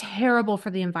 It's terrible for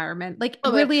the environment. Like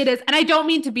okay. really it is. And I don't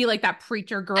mean to be like that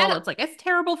preacher girl. And It's like it's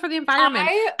terrible for the environment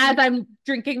I as I'm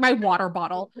drinking my water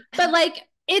bottle. But like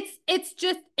it's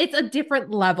just it's a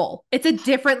different level. It's a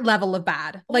different level of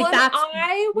bad. Like when that's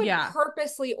I would yeah.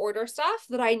 purposely order stuff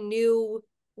that I knew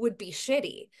would be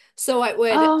shitty. So I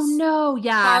would Oh no,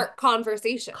 yeah. start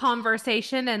conversation.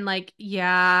 Conversation and like,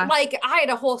 yeah. Like I had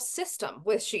a whole system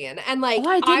with Shein and Oh, like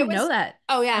I I didn't know was that.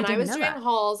 oh yeah, I and I didn't was know doing that.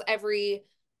 hauls every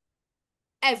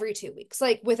 2 weeks,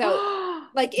 like without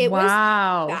like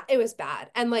Wow. it was bad.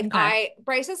 And like Okay.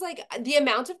 Bryce is like the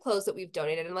amount of clothes that we've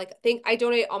donated and like I think I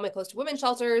donate all my clothes to women's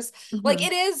shelters. Like Hmm.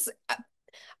 it is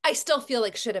I still feel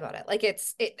like shit about it. Like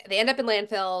they end up in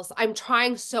landfills. I'm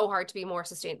trying so hard to be more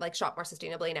like shop more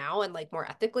sustainably now and like more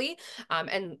ethically,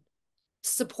 and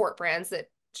support brands that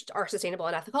are sustainable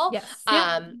and ethical. Yes.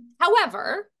 Yep.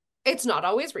 However, it's not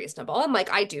always reasonable. And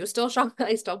like I do still shop,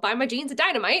 I still buy my jeans at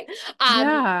Dynamite.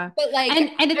 Yeah. But like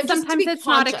And it's I'm just to sometimes be it's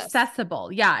not conscious.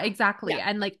 accessible. Yeah, exactly. Yeah,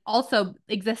 And like also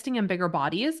existing in bigger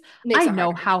bodies, makes I it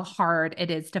know harder. how hard it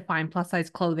is to find plus size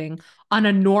clothing on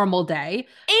a normal day.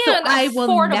 So And I will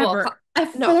affordable. never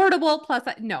No, affordable plus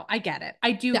no, I get it.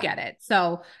 I do yeah, get it.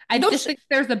 So I no just shit. think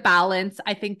there's a balance.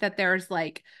 I think that there's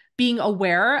like being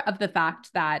aware of the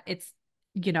fact that it's,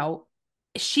 you know,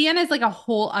 Shein is like a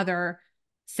whole other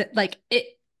like it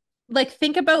like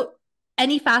think about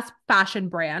any fast fashion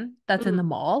brand that's in Mhm. the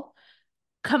mall,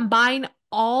 combine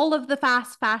all of the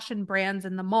fast fashion brands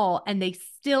in the mall, and they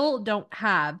still don't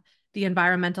have the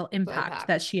environmental The impact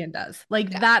that impact. Shein does. Like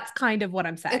Yeah, that's kind of what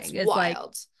I'm it's saying. Is like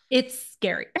wild. it's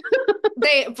scary.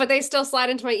 But they still slide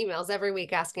into my emails every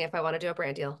week asking if I want to do a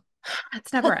brand deal.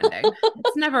 It's never ending.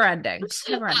 It's never ending.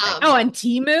 Never ending. Oh, Um, and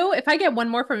Temu. If I get one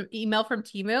more from email from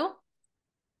Temu,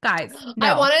 guys,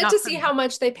 I no, wanted to not for see how me.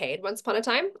 much they paid once upon a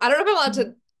time. I don't know if I'm allowed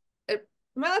Mhm. to.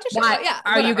 Am I allowed to share? Why Yeah,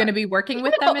 are you going to whatever. be working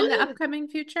with them in the upcoming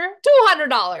future?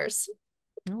 $200.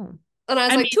 Oh, And I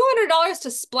was I like, mean, $200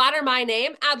 to splatter my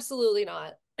name? Absolutely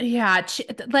not. yeah,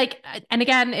 like, and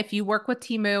again, if you work with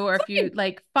Temu or if you Fine.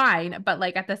 like, fine, but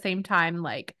like at the same time,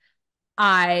 like,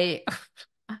 I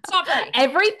It's not for me.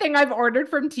 everything I've ordered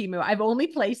from Temu, I've only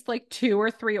placed like 2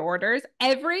 or 3 orders.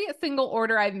 Every single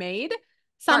order I've made,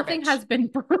 something Garbage. has been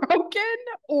broken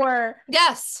or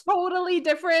Yes. totally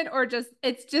different, or just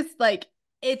it's just like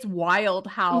it's wild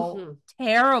how Hmm.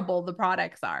 terrible the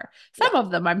products are. Yeah. Some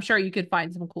of them I'm sure you could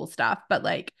find some cool stuff, but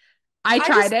like I I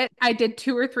tried just, it. I did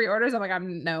 2 or 3 orders. I'm like,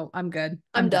 I'm no, I'm good.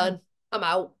 I'm I'm done. done. I'm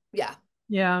out. Yeah.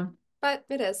 Yeah. But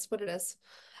it is what it is.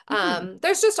 Hmm.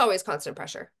 There's just always constant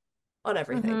pressure on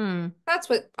everything. Hmm. That's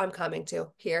what I'm coming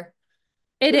to here.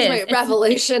 It This is is. my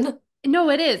revelation. No,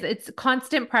 it is. It's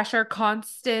constant pressure,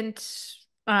 constant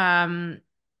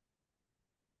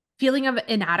feeling of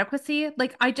inadequacy.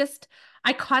 Like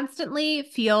I constantly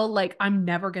feel like I'm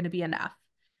never going to be enough.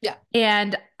 Yeah.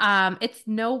 And it's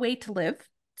no way to live.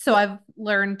 So No. I've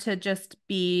learned to just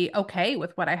be okay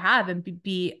with what I have and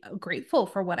be grateful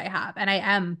for what I have. And I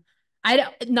am. I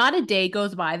don't, not a day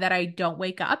goes by that I don't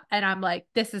wake up and I'm like,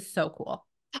 this is so cool.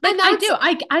 Like And I that's do.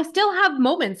 I still have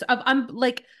moments of I'm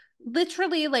like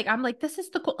literally like I'm like, this is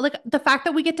the cool, like the fact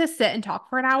that we get to sit and talk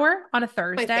for an hour on a my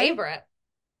Thursday. favorite.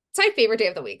 It's my favorite day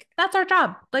of the week. That's our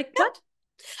job. Like what?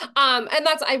 And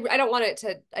that's I don't want it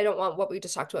to I don't want what we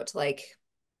just talked about to like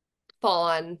fall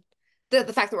on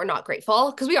the fact that we're not grateful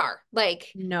because we are.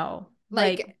 No.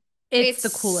 Like Like it's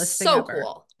it's the coolest thing so ever.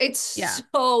 cool. It's Yeah.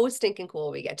 so stinking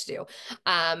cool we get to do.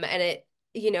 And it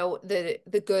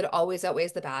the good always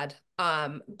outweighs the bad.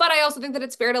 But I also think that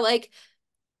it's fair to like,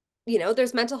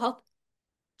 there's mental health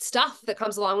stuff that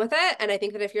comes along with it. And I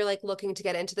think that if you're like looking to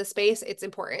get into the space, it's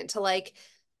important to like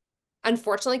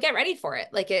unfortunately get ready for it.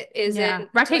 Like it Yeah. isn't to like,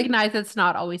 Recognize it's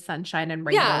not always sunshine and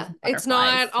rainbows yeah, and it's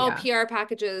butterflies. not all Yeah. PR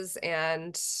packages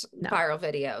and No. viral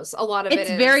videos. A lot of it It's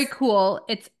very is cool.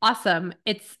 It's awesome.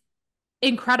 It's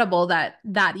incredible that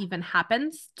that even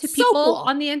happens to so people cool.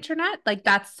 on the internet. Like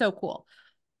Yeah. that's so cool.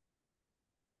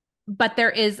 But there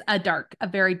is a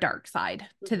very dark side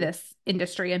to Mhm. this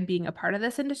industry and being a part of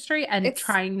this industry and It's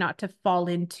trying not to fall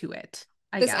into it,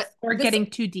 I this guess, or this getting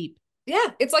too deep.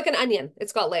 yeah, it's like an onion.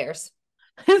 It's got layers.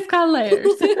 It's got layers.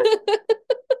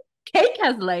 Cake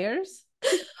has layers.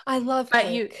 I love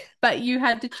But you cake. but you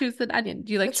had to choose an onion.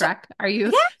 Do you like It's so, Shrek? Are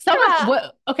you someone yeah.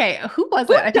 what okay, who was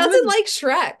Who it? I think it doesn't was like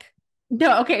Shrek?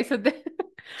 no, okay, so I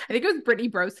think it was Brittany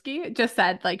Broski just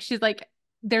said like she's like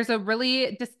there's a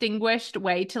really distinguished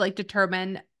way to like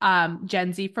determine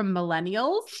Gen Z from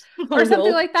millennials Oh or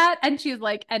something no. like that. And she's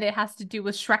like, and it has to do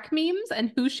with Shrek memes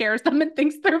and who shares them and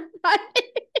thinks they're funny.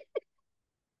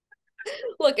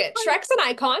 Look at Shrek's an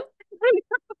icon.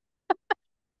 Like,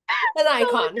 An so I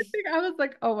icon. could think I was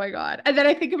like, oh my God. And then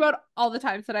I think about all the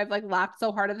times that I've like laughed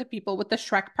so hard at the people with the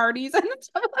Shrek parties and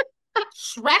stuff like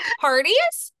Shrek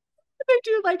parties? they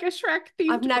do like a Shrek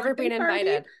I've themed never birthday been party.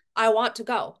 invited. I want to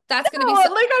go. That's gonna be No,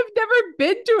 so like I've never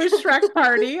been to a Shrek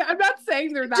party. I'm not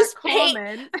saying they're that just paint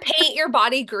common. paint your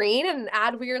body green and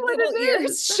add weird What little it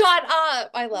ears. is. Shut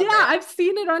up. I Yeah, love it. I've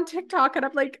seen it on TikTok and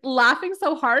I'm like laughing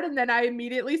so hard. And then I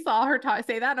immediately saw her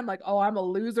say that. And I'm like, oh, I'm a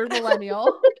loser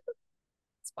millennial.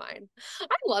 It's fine.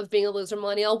 I love being a loser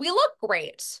millennial. We look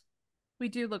great. We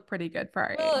do look pretty good for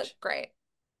our We look age. great.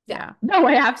 Yeah. Yeah. No,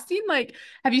 I have seen like,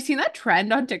 have you seen that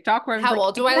trend on TikTok where I was How like,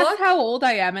 old do I guess look? how old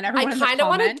I am? And I everyone in the kind of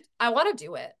want to comment, I want to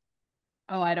do it.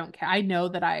 oh, I don't care. I know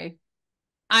that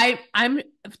I'm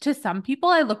to some people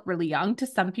I look really young. To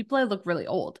some people I look really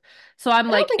old. So I'm I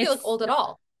don't like, think you look it's old at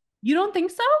all. you don't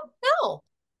think so? No.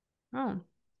 Oh,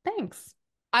 thanks.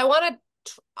 I want to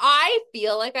I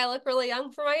feel like I look really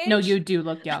young for my No, age. you do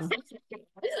look young.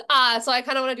 So I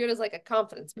kind of want to do it as like a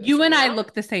confidence You booster, and you I know?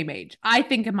 look the same age. I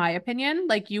think, in my opinion,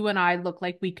 like you and I look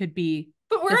like we could be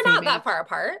But the we're same not that age. far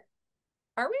apart,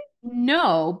 are we?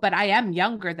 No, but I am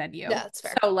younger than Yeah, you. that's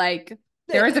fair. So, like,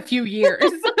 there is Yeah. a few years.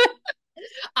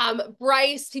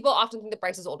 Bryce, people often think that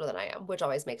Bryce is older than I am, which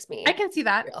always makes I me can see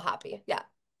that. real happy. Yeah.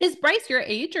 Is Bryce your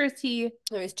age or is he?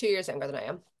 No, he's 2 years younger than I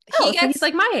am. Oh, He so he's gets,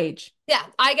 like my age. yeah,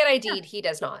 I get Yeah. ID'd, he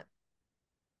does not.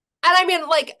 And I mean,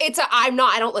 like, I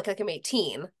don't look like I'm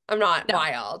 18. I'm not No,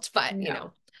 wild, but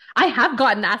no. I have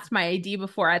gotten asked my ID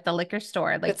before at the liquor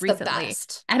store, like it's the recently.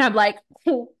 best. And I'm like,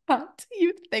 what?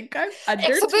 You think I'm under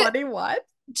Except that, 21?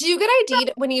 do you get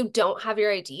ID'd when you don't have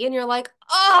your ID and you're like,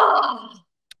 oh,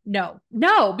 No,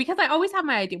 no, because I always have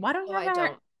my ID. Why don't oh, you have I my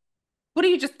don't. What are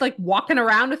you just like walking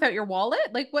around without your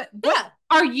wallet? Like what Yeah.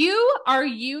 are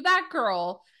you that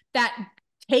girl that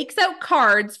takes out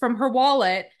cards from her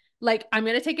wallet like I'm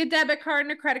going to take a debit card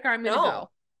and a credit card, I'm going to No. go.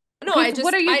 No, Okay, so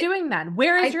what are you doing then?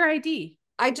 Where is I, your ID?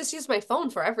 I just use my phone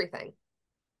for everything.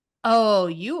 Oh,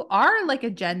 you are like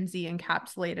a Gen Z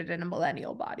encapsulated in a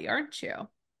millennial body, aren't you?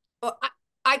 Well,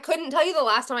 I couldn't tell you the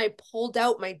last time I pulled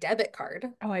out my debit card.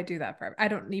 Oh, I do that for. I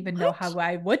don't even know What? how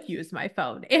I would use my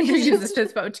phone. Andrew uses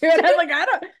his phone too, and I'm like, I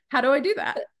don't. How do I do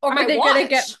that? Or Are my they gonna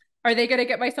get? watch. Are they gonna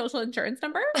get my social insurance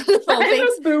number? Oh, I'm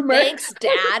thanks. a boomer. Thanks,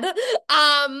 Dad.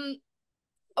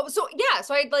 Oh, so yeah,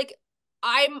 so I'd like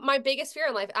I'm my biggest fear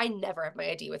in life, I never have my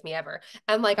ID with me ever.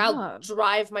 And like I'll Oh.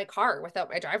 drive my car without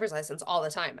my driver's license all the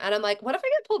time. And I'm like, what if I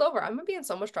get pulled over? I'm gonna be in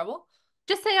so much trouble.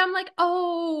 Just say I'm like,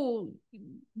 oh,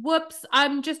 whoops,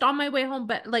 I'm just on my way home,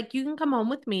 but like you can come home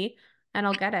with me and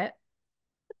I'll get it.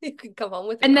 You could come home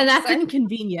with me, And then that's officer.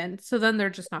 inconvenient. So then they're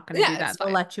just not going to do Yeah, it's that. They'll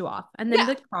fine. let you off. And then Yeah,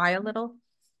 they cry a little.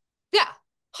 yeah,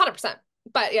 100%.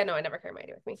 But yeah, no, I never carry my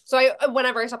ID with me. So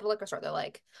whenever I stop at a liquor store, they're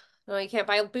like, no, you can't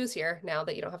buy booze here now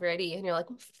that you don't have your ID. And you're like,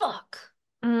 fuck.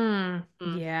 Mm.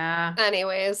 Yeah.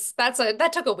 Anyways, that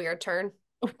took a weird turn.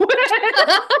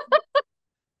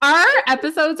 Our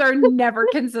episodes are never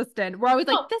consistent. We're always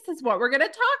like, Oh, this is what we're going to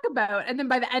talk about. And then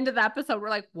by the end of the episode, we're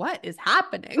like, what is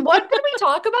happening? what did we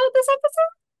talk about this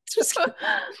episode? Just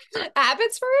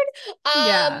Abbotsford.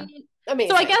 Yeah. So I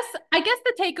Amazing. guess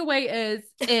the takeaway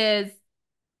is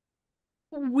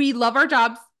we love our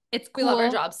jobs. It's We love our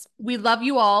cool. jobs We love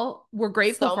you all. We're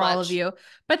grateful so for all of much. you.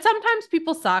 But sometimes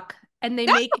people suck and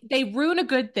they ruin a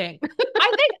good thing.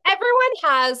 I think everyone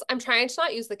has, I'm trying to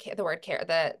not use the word care,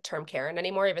 the term Karen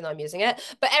anymore, even though I'm using it,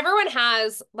 but everyone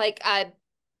has like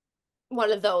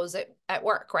one of those at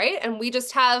work, right? And we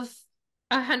just have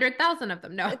 100,000 of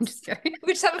them. No, I'm just it's kidding.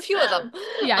 we just have a few of them.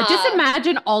 Yeah, just Uh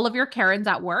imagine all of your Karens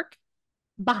at work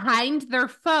behind their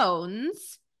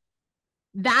phones.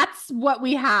 That's what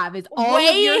we have is all of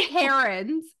your weighing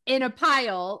Karens in a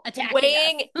pile attacking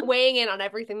us. weighing in on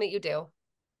everything that you do.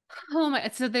 Oh my,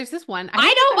 so there's this one. I I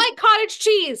don't don't think like cottage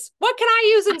cheese. What can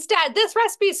I use instead? This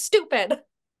recipe is stupid.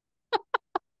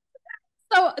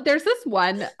 so there's this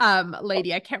one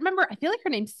lady. I can't remember. I feel like her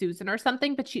name's Susan or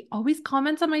something, but she always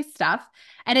comments on my stuff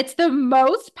and it's the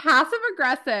most passive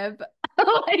aggressive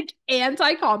like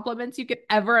anti-compliments you could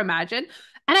ever imagine.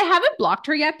 And I haven't blocked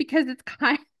her yet because it It's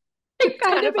kind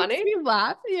kind of of makes funny. me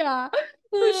laugh. Yeah.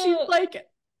 So she's like,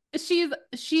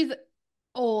 she's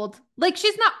old. Like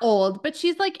she's not old, but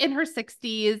she's like in her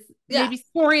 60s. Yeah. Maybe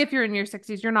sorry if you're in your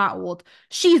 60s, you're not old.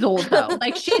 She's old though.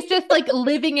 Like she's just like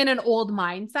living in an old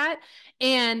mindset.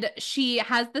 And she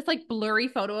has this like blurry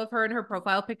photo of her in her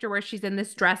profile picture where she's in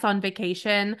this dress on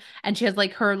vacation and she has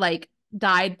like her like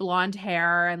dyed blonde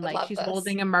hair and I like love she's this.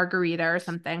 holding a margarita or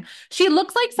something. She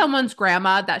looks like someone's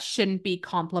grandma that shouldn't be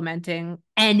complimenting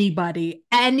anybody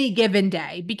any given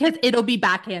day because it'll be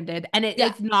backhanded and Yeah.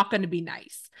 it's not going to be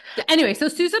nice. Yeah. Anyway, so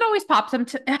Susan always pops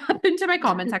into my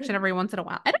comment section every once in a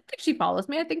while. I don't think she follows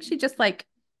me. I think she just like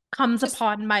comes Just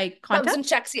upon my comes content and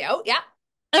checks you out. Yeah.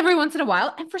 every once in a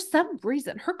while. And for some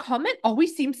reason, her comment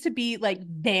always seems to be like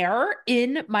there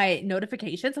in my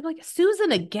notifications. I'm like,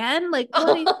 Susan again? Like,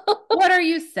 what are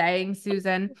you saying,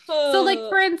 Susan? So, like,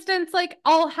 for instance, like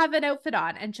I'll have an outfit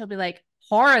on and she'll be like,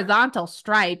 horizontal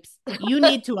stripes, you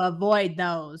need to avoid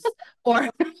those. Or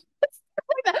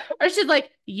or she's like,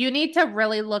 you need to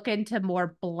really look into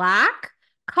more black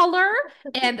color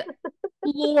and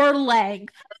floor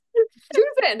length.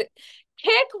 Susan,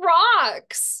 kick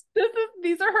rocks.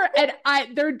 These are her,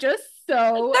 and they're just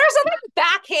so There's something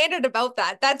backhanded about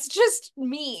that. That's just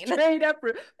mean. straight up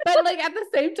rude. But like at the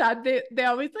same time, they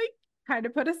always like kind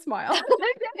of put a smile.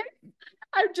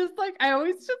 I'm just like, I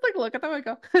always just like look at them and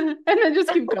go, and then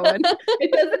just keep going.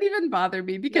 It doesn't even bother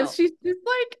me because No. she's just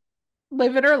like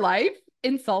living her life,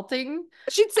 insulting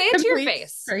She'd say it to your complete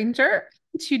face. stranger.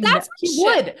 That's my She shit.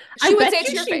 would. I She would say bet it you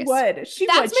to your she face. would. She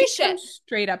That's would. my She'd come shit.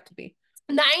 straight up to me.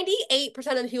 98%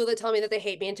 of the people that tell me that they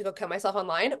hate me and to go kill myself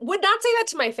online would not say that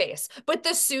to my face. But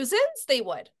the Susans, they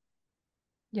would.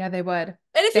 Yeah, they would. And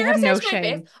if They you're have gonna say no it to my face,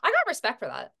 shame. I got respect for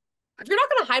that. If you're not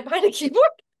gonna hide behind a keyboard,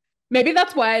 Maybe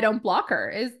that's why I don't block her,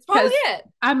 is it's probably because it.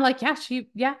 I'm like,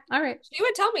 yeah, all right. She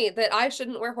would tell me that I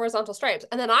shouldn't wear horizontal stripes,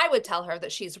 and then I would tell her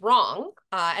that she's wrong,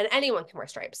 and anyone can wear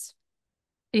stripes.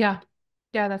 Yeah.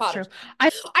 Yeah, that's true. Cottage.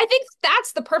 I I think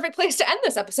that's the perfect place to end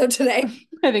this episode today.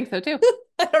 I think so too.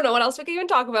 I don't know what else we can even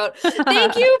talk about.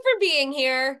 Thank you for being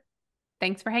here.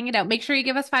 Thanks for hanging out. Make sure you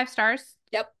give us 5 stars.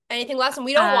 Yep. Anything less, and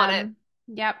we don't want it.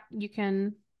 Yep, you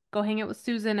can go hang out with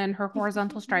Susan and her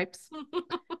horizontal stripes.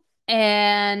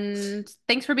 And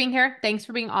thanks for being here. Thanks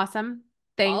for being awesome.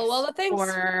 Follow all Thanks the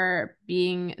things. for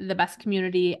being the best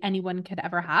community anyone could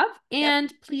ever have. Yep.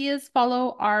 And please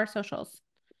follow our socials.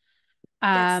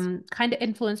 Yes. Kind of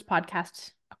influenced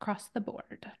podcast across the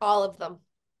board. All of them.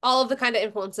 All of the kind of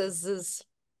influences is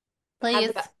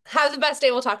Please. have the best day.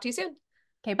 We'll talk to you soon.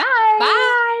 Okay, bye.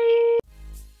 Bye.